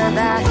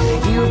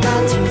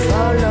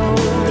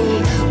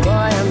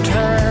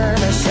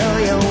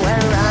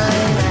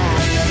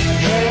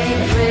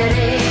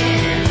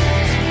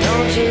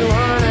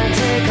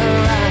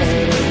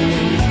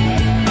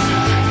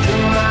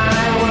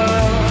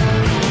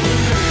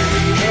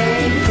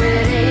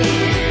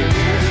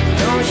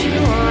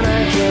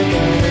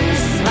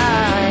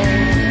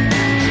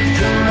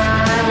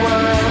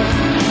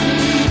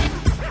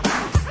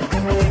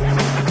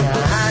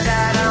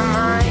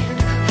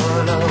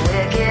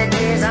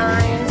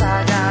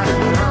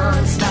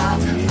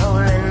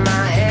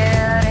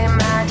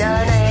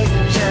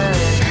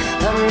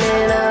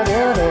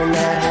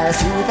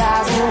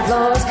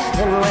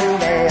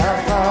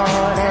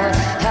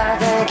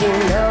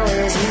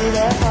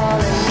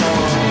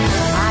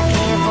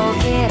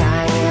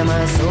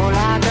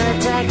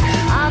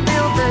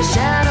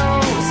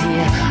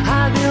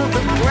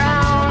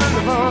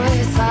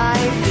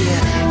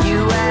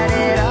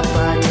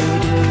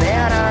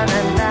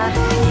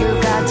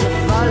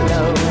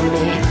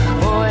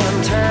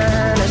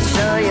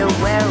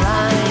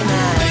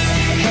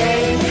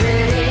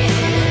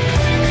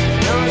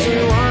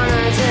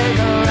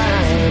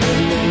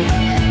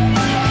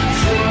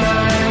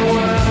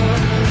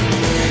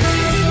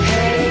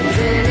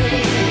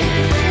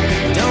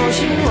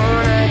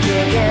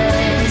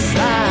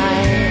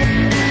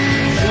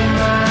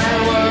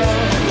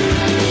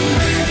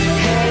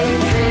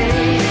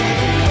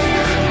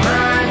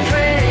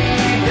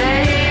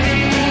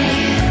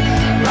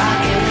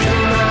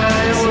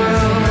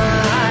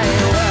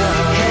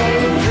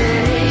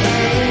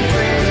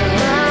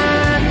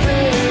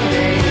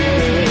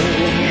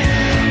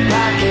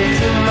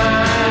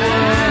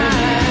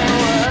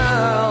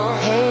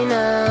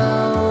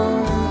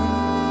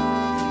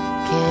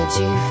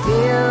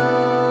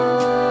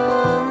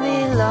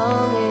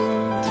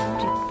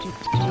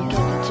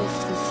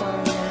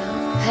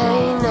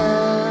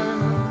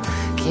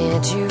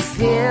 Can't you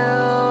feel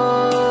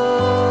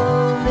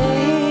me?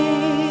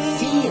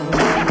 Feel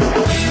me.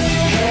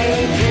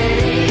 Hey,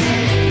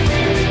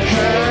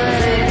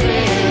 pretty.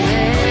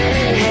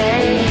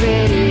 Hey,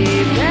 pretty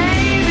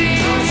baby.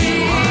 Don't you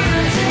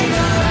wanna take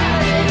a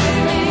ride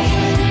with me?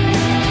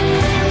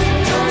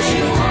 Don't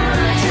you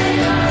wanna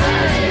take a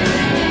ride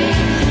with me?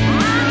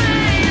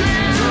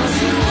 Don't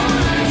you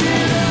wanna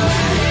take a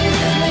ride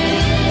with me?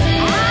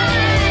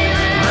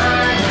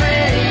 My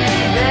pretty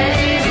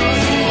baby.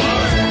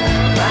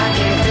 Rock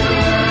it through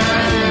my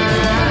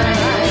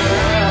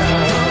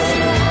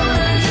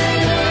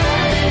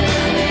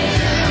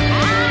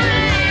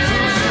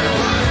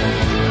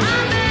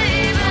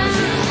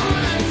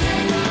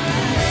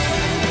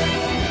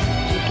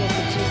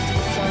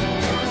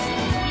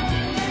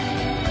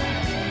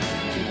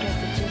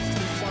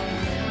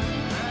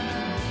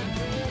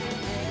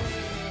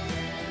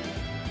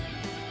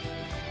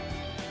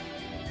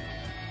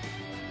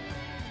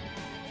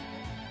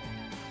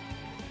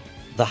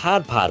The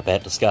hard part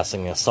about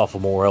discussing a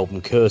sophomore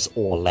album curse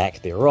or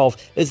lack thereof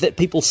is that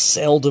people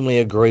seldomly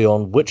agree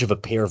on which of a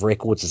pair of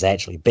records is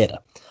actually better.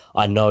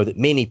 I know that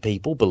many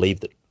people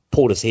believe that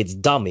Portishead's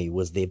Dummy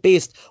was their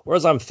best,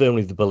 whereas I'm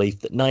firmly of the belief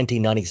that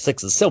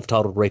 1996's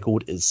self-titled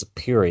record is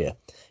superior.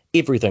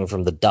 Everything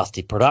from the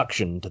dusty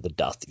production to the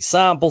dusty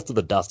samples to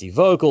the dusty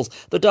vocals,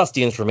 the dusty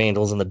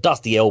instrumentals and the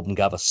dusty album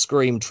cover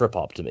scream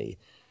trip-hop to me.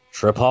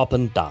 Trip-hop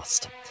and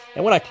dust.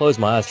 And when I close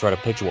my eyes to try to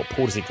picture what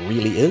Portishead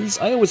really is,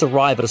 I always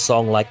arrive at a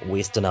song like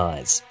Western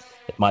Eyes.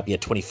 It might be a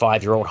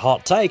 25-year-old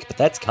hot take, but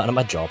that's kind of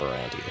my job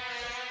around here.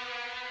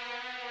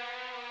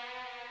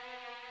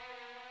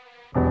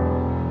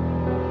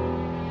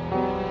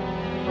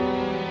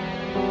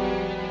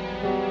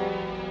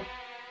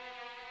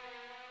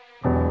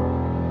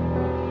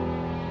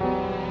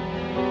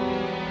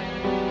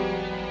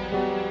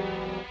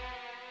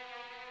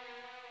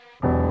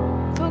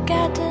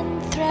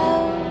 forgotten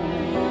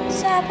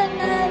throes of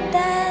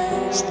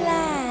another's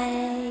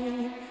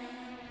life.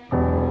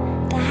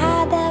 The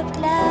heart of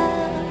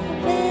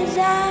love is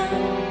our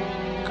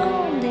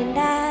only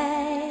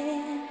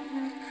life.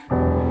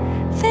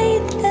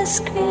 Faithless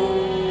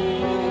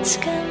creeds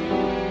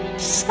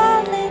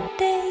consolidating,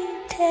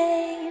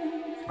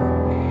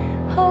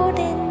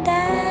 holding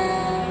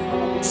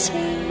down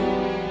sweet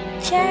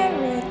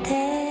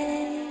charity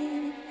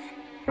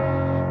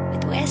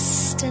with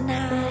Western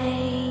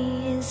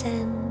eyes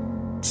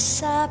and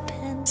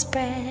serpent's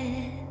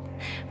breath.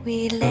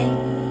 We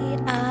lay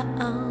our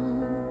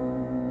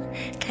own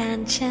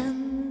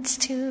conscience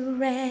to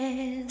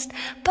rest,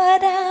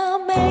 but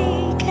I'll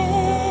make it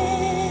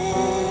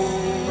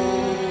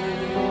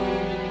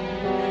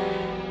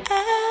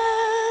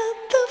at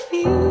the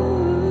view.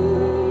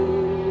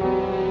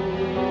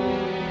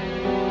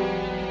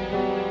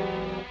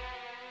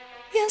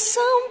 Yes,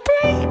 I'm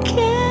breaking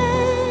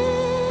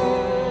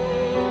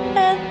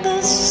at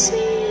the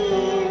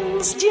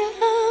seams,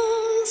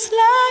 just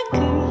like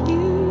you.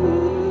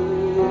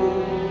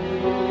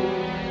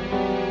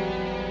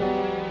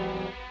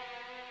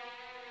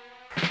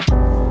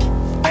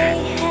 They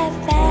have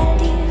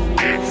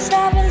values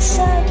of a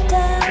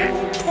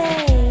certain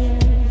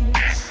taste.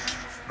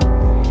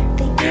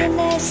 The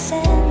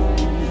innocent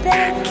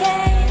they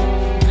can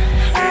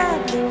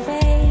hardly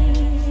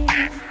wait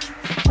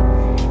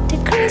to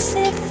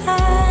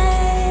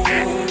crucifying,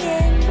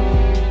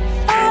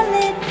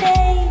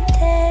 validating,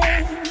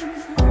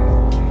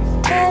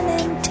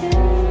 turning to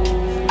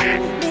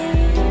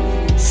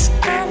this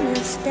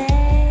honest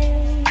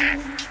day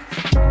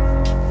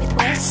with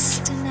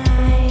Western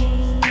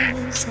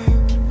eyes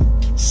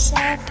and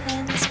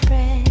serpent's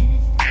breath.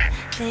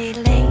 They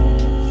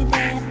lay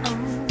their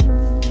own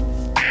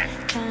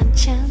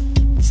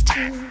conscience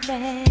to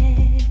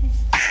rest,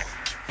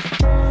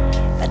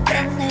 but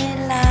then they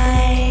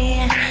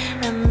lie,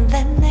 and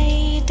then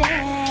they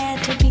dare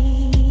to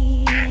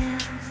be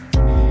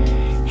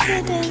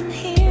hidden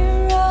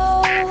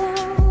heroes,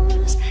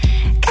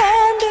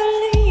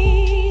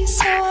 candidly,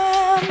 so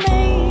I'll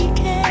make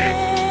it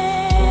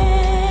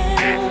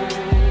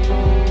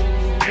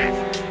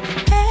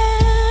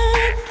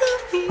at the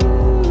view.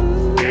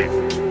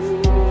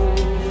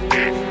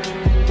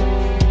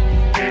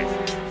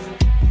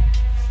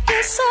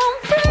 Yes, I'm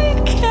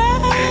breaking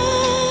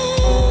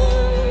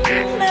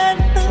at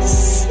the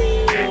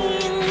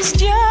seams,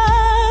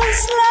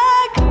 just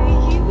like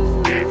you.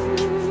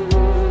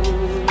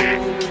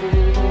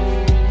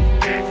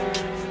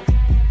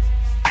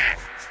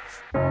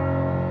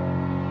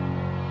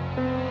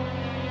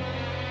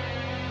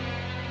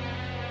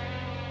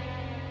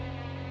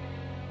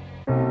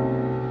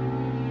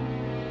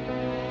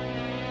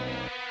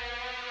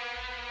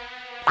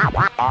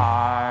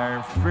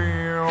 I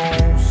feel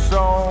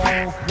so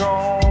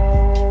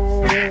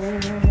cold.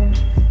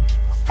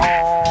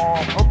 All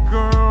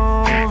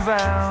hookers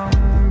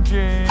and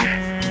gin.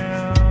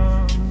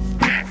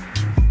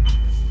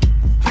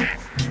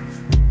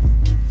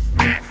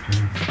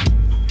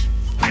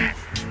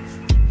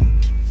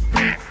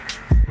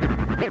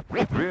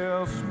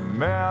 This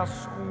mess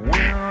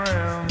we're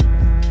in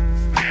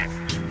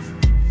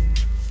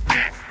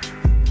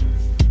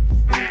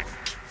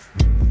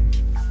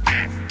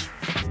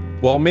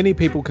While many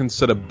people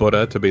consider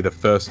Buddha to be the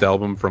first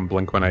album from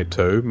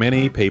Blink-182,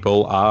 many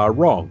people are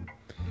wrong.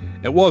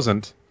 It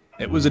wasn't.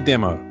 It was a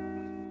demo.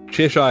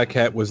 Cheshire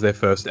Cat was their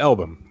first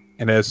album,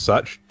 and as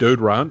such,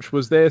 Dude Ranch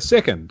was their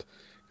second,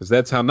 because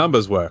that's how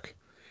numbers work.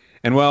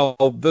 And well,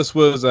 this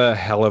was a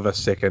hell of a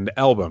second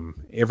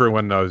album.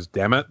 Everyone knows,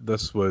 damn it,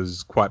 this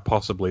was quite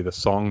possibly the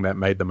song that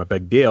made them a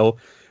big deal,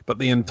 but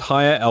the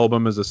entire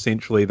album is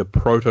essentially the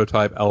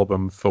prototype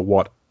album for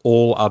what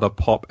all other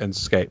pop and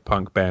skate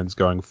punk bands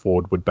going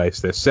forward would base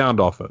their sound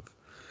off of.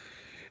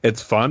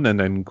 It's fun and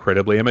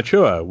incredibly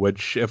immature,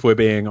 which, if we're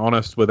being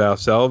honest with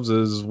ourselves,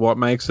 is what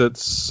makes it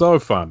so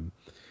fun,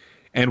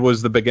 and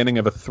was the beginning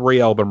of a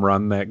 3-album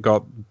run that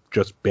got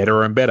just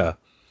better and better.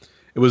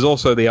 It was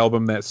also the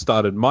album that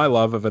started my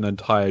love of an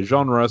entire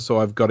genre, so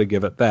I've got to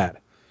give it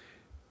that.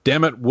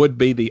 Damn It would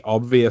be the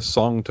obvious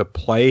song to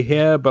play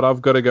here, but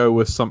I've got to go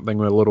with something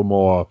a little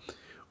more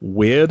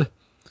weird.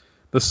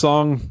 The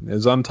song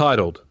is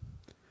Untitled.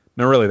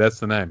 No, really, that's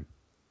the name.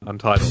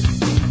 Untitled.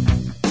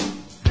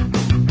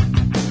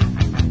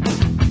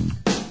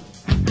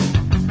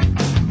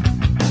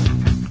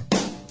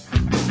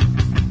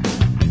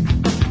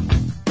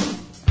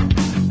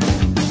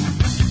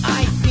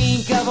 I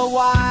think of a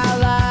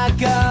while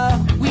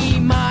ago, we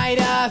might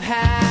have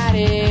had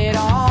it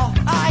all.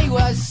 I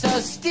was so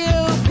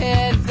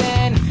stupid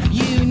then,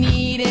 you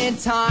needed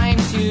time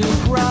to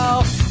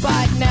grow.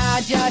 But now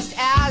just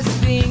as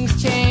things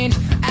change,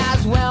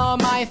 as well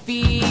my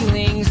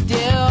feelings do.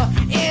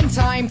 In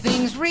time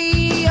things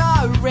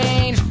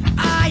rearrange.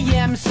 I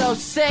am so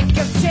sick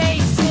of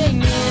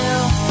chasing you.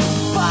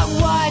 But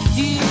what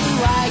do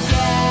I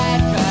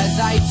get? 'Cause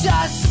I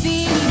just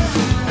seem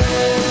to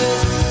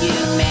lose. You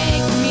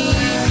make me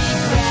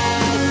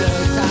regret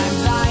those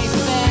times I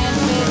spent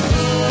with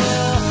you,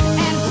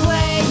 and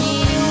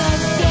playing the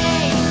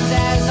games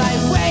as I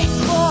wait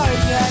for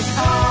your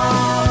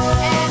call.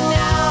 And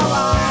now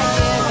I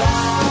give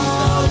up,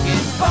 so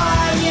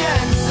goodbye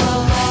and so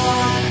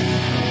long.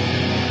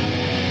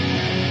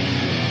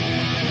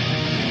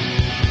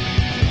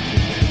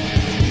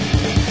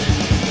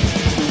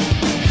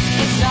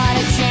 It's not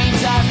a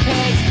change of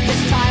pace,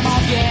 this time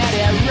I'll get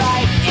it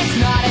right. It's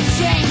not a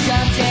change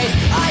of taste,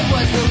 I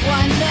was the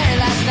one there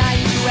last night.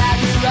 You had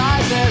your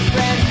other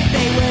friends,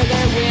 they were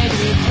there when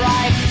you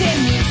cried.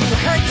 Didn't mean to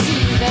hurt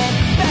you then,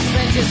 best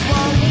friends just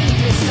won't leave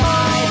your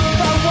side.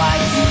 But what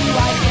do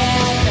I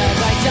get? 'Cause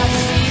I just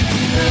seem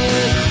to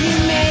lose. You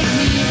make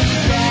me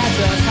regret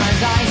those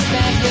times I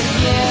spent with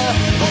you,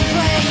 and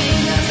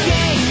playing the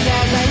games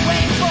as I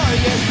wait for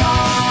your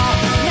call.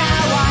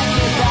 Now I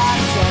give up,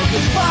 so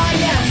goodbye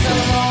and so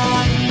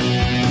long.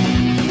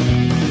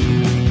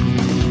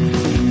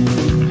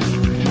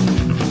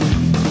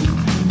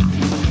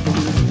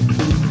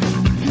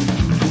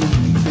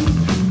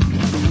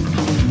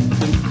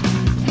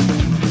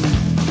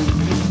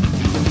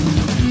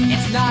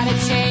 It's not a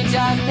change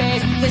of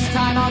pace, this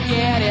time I'll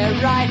get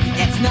it right.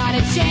 It's not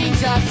a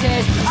change of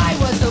taste, I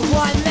was the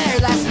one there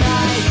last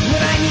night.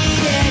 When I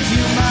needed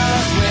you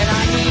most, when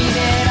I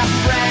needed a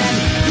friend.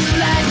 You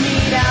let me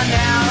down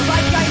now,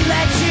 like I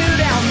let you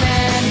down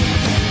then.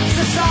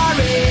 So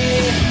sorry,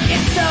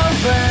 it's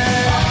over.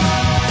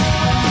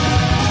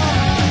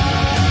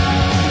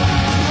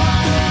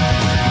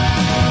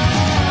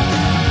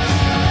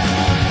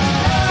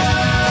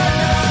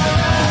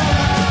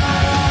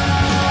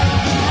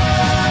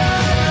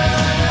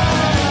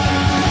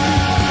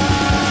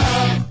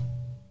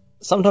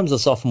 Sometimes a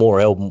sophomore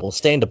album will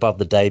stand above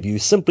the debut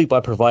simply by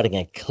providing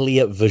a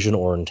clear vision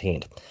or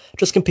intent.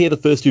 Just compare the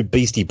first two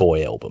Beastie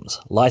Boy albums,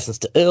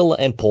 Licensed to Ill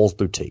and Paul's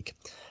Boutique.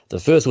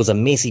 The first was a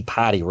messy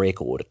party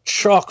record,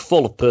 chock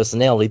full of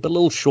personality but a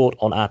little short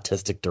on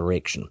artistic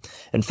direction.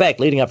 In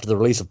fact, leading up to the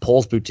release of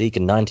Paul's Boutique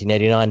in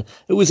 1989,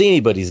 it was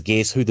anybody's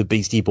guess who the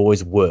Beastie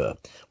Boys were.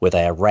 Were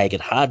they a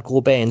ragged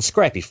hardcore band,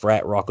 scrappy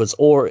frat rockers,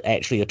 or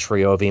actually a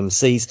trio of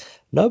MCs?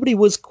 Nobody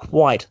was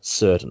quite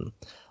certain.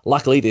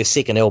 Luckily, their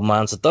second album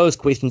answered those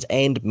questions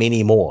and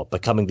many more,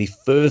 becoming the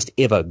first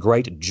ever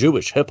great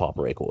Jewish hip-hop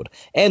record,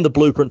 and the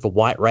blueprint for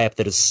white rap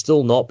that has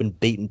still not been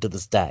beaten to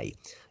this day.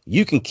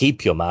 You can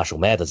keep your Marshall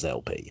Mathers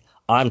LP.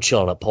 I'm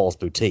chilling at Paul's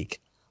Boutique.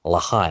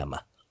 L'chaim.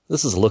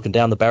 This is looking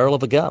down the barrel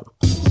of a gun.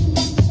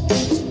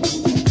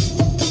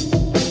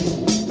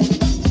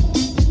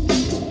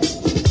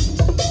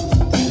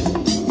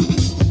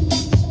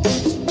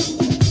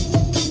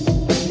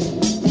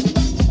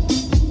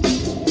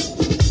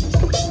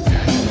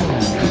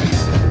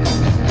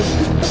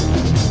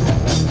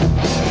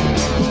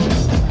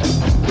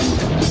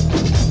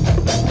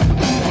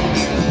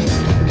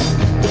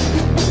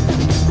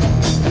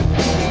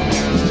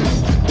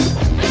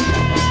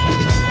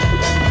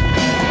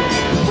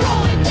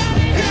 Rolling down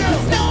the hill,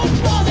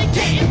 snowfalling,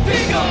 getting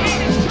bigger.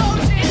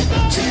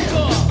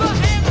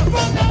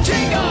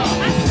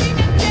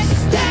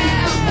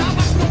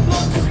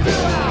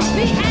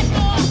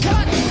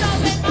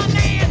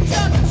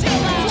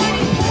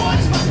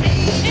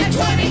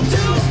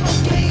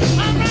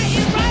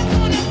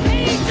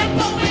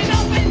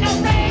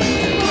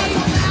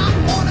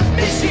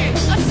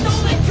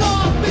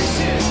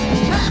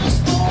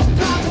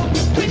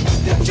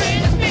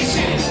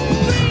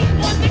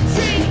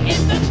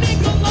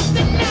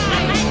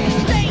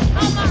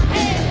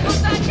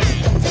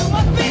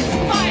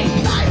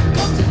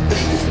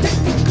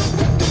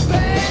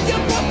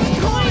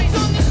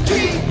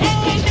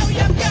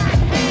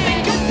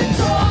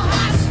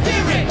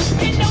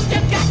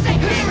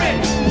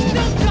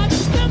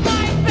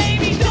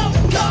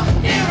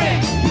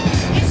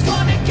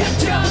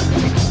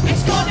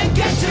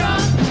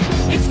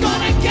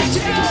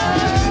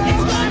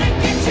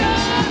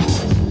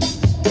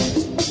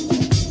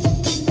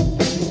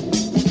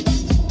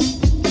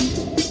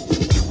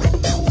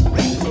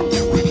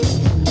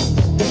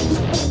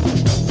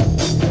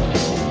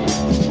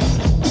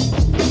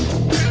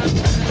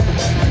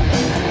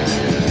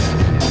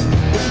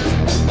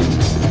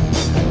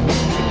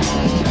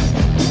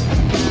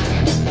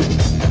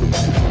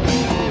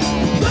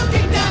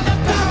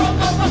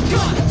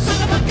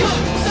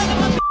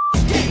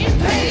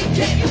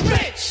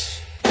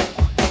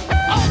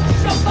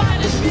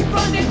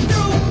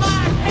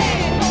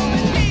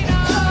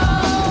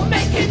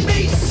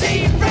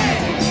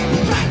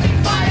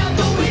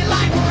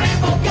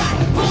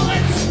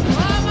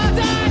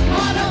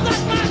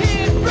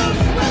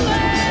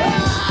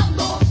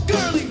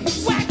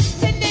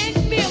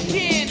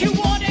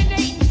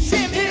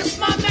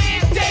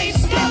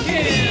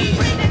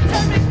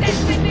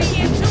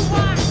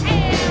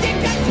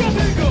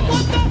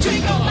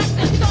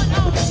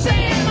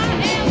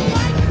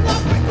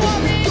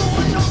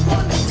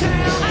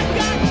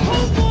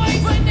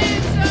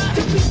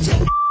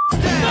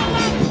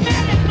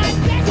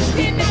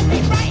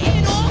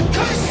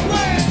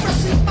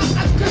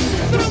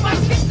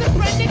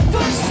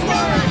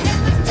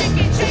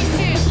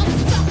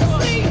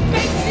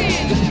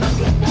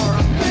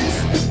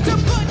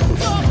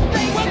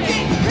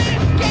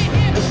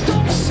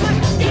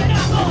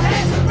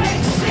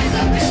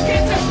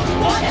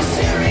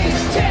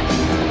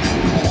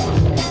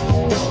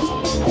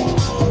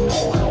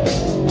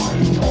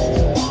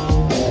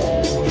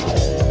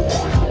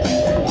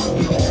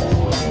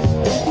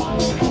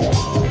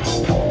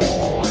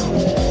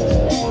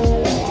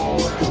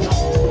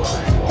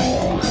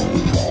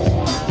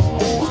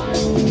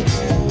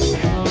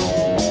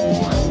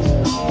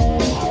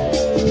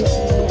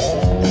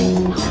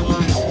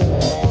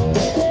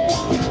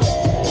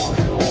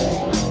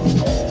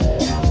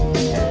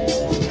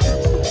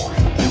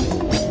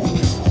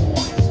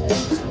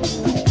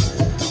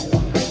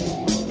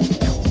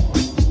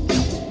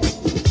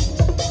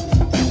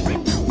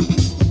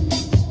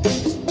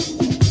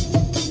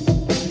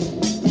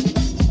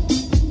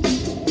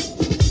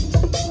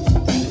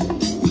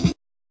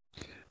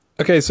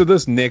 Okay, so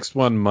this next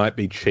one might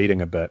be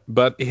cheating a bit,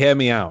 but hear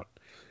me out.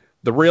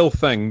 The Real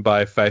Thing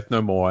by Faith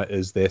No More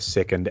is their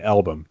second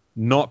album,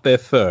 not their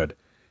third.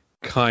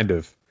 Kind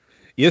of.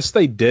 Yes,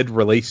 they did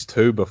release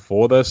 2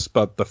 before this,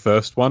 but the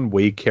first one,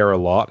 We Care a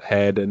Lot,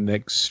 had an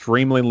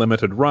extremely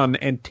limited run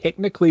and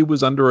technically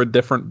was under a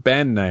different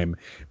band name,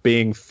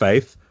 being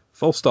Faith,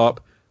 full stop,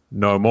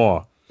 No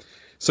More.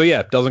 So yeah,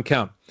 it doesn't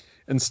count.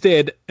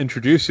 Instead,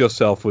 Introduce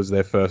Yourself was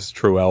their first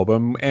true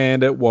album,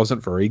 and it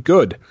wasn't very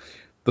good.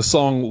 The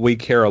song We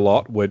Care a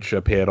Lot, which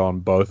appeared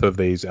on both of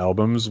these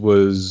albums,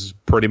 was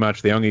pretty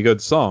much the only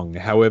good song.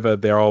 However,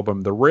 their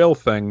album The Real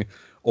Thing,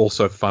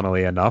 also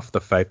funnily enough, the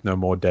Faith No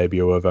More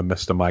debut of a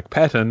Mr. Mike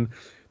Patton,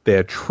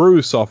 their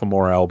true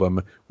sophomore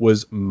album,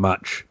 was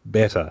much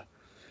better.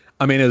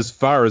 I mean, as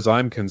far as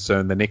I'm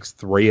concerned, the next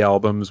 3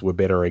 albums were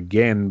better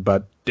again,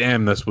 but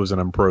damn, this was an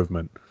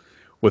improvement.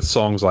 With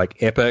songs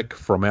like Epic,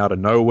 From Out of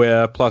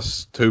Nowhere,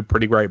 plus 2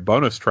 pretty great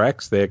bonus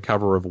tracks, their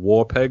cover of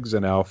War Pigs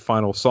and our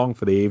final song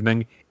for the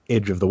evening,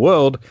 Edge of the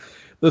World,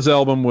 this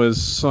album was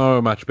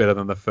so much better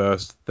than the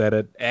first that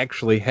it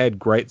actually had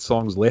great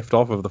songs left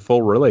off of the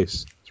full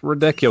release. It's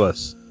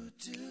ridiculous.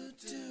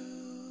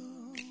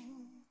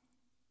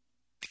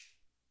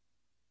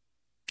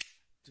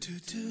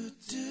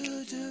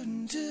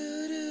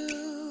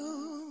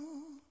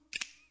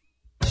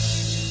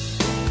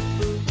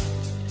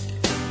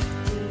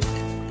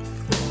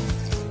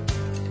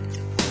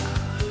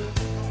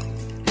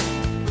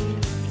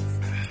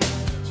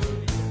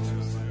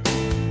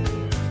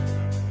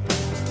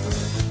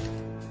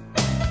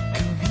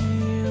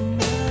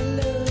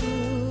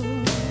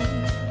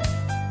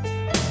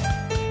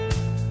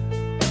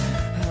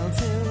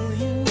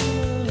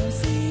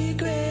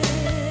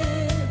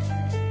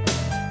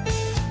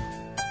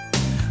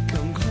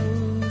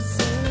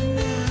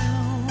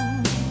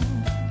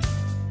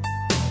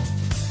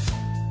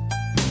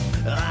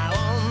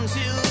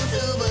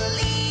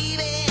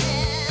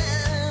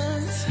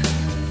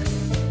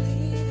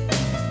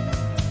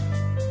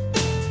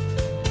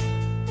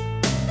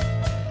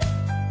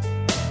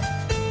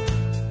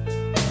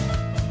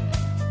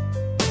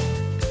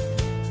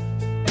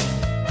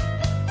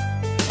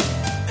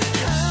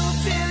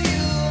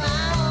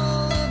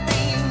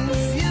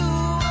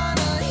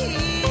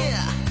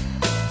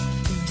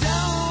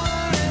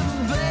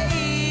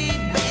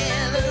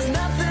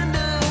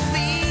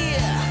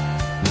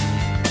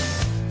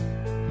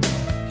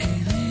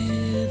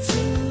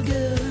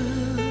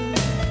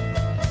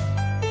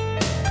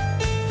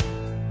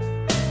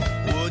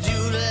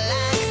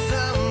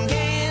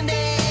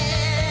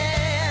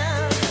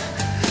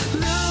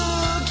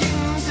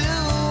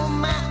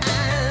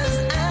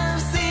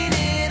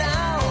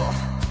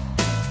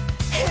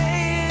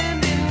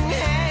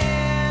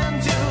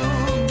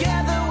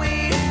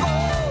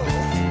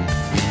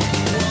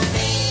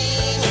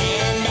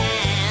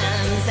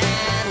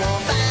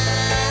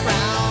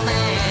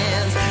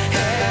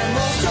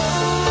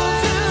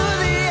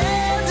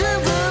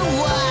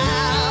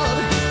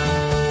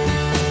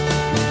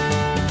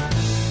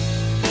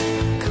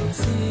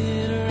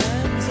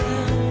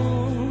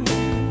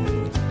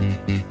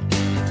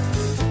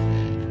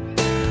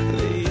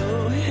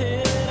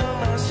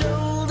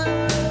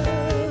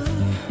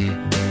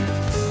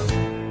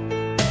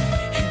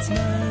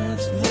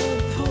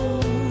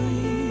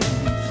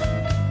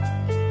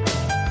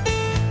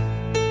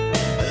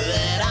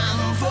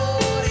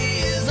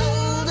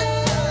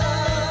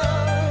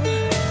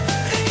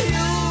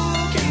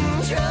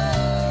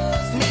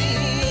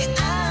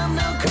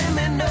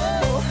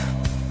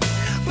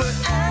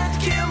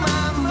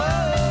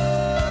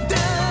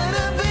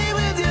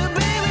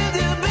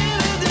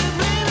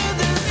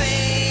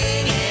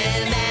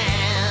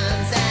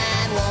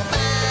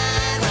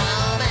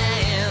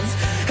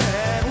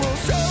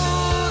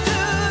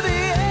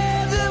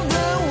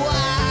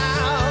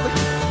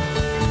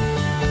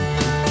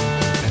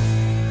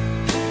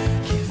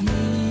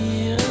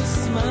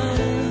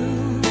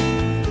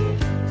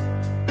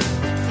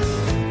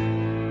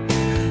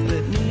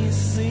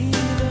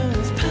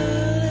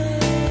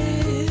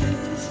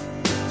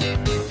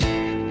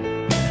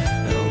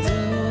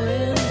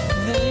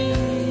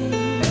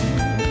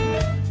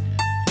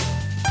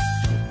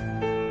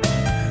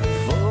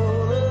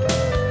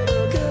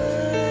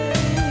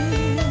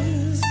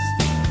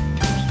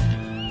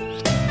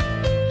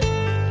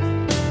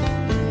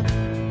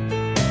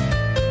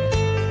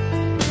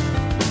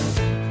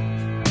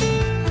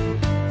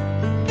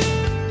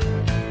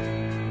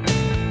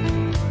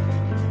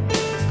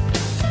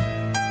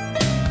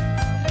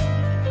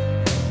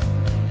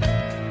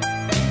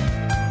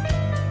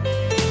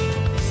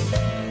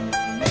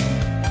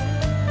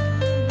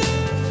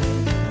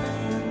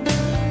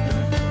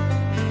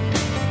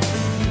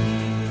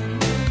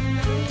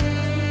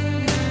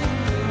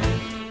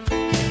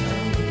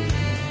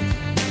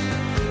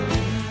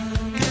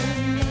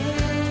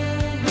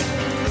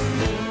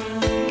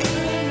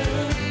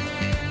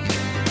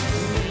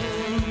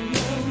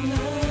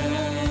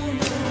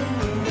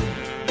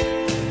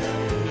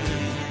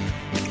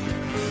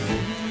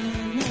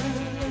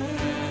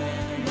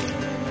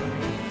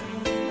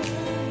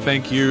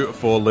 thank you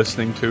for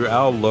listening to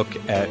our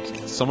look at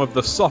some of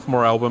the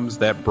sophomore albums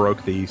that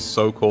broke the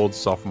so-called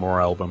sophomore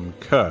album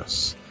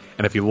curse.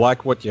 And if you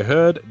like what you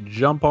heard,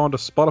 jump onto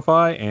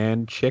Spotify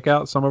and check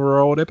out some of our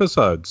old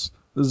episodes.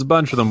 There's a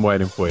bunch of them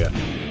waiting for you.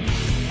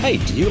 Hey,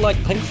 do you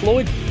like Pink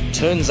Floyd?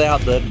 Turns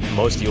out that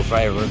most of your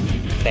favourite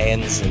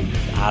bands and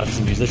artists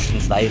and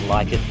musicians, they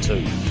like it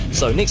too.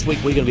 So next week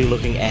we're going to be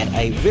looking at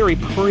a very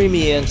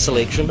premiere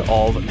selection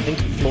of Pink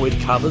Floyd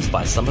covers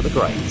by some of the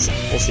greats.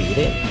 We'll see you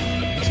then.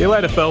 See you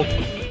later, Phil.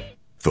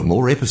 For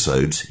more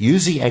episodes,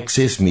 use the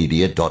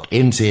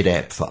accessmedia.nz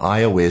app for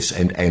iOS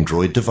and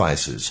Android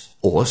devices,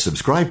 or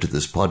subscribe to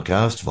this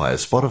podcast via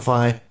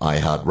Spotify,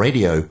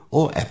 iHeartRadio,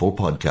 or Apple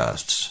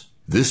Podcasts.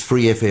 This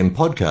Free FM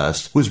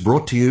podcast was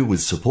brought to you with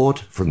support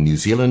from New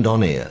Zealand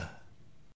On Air.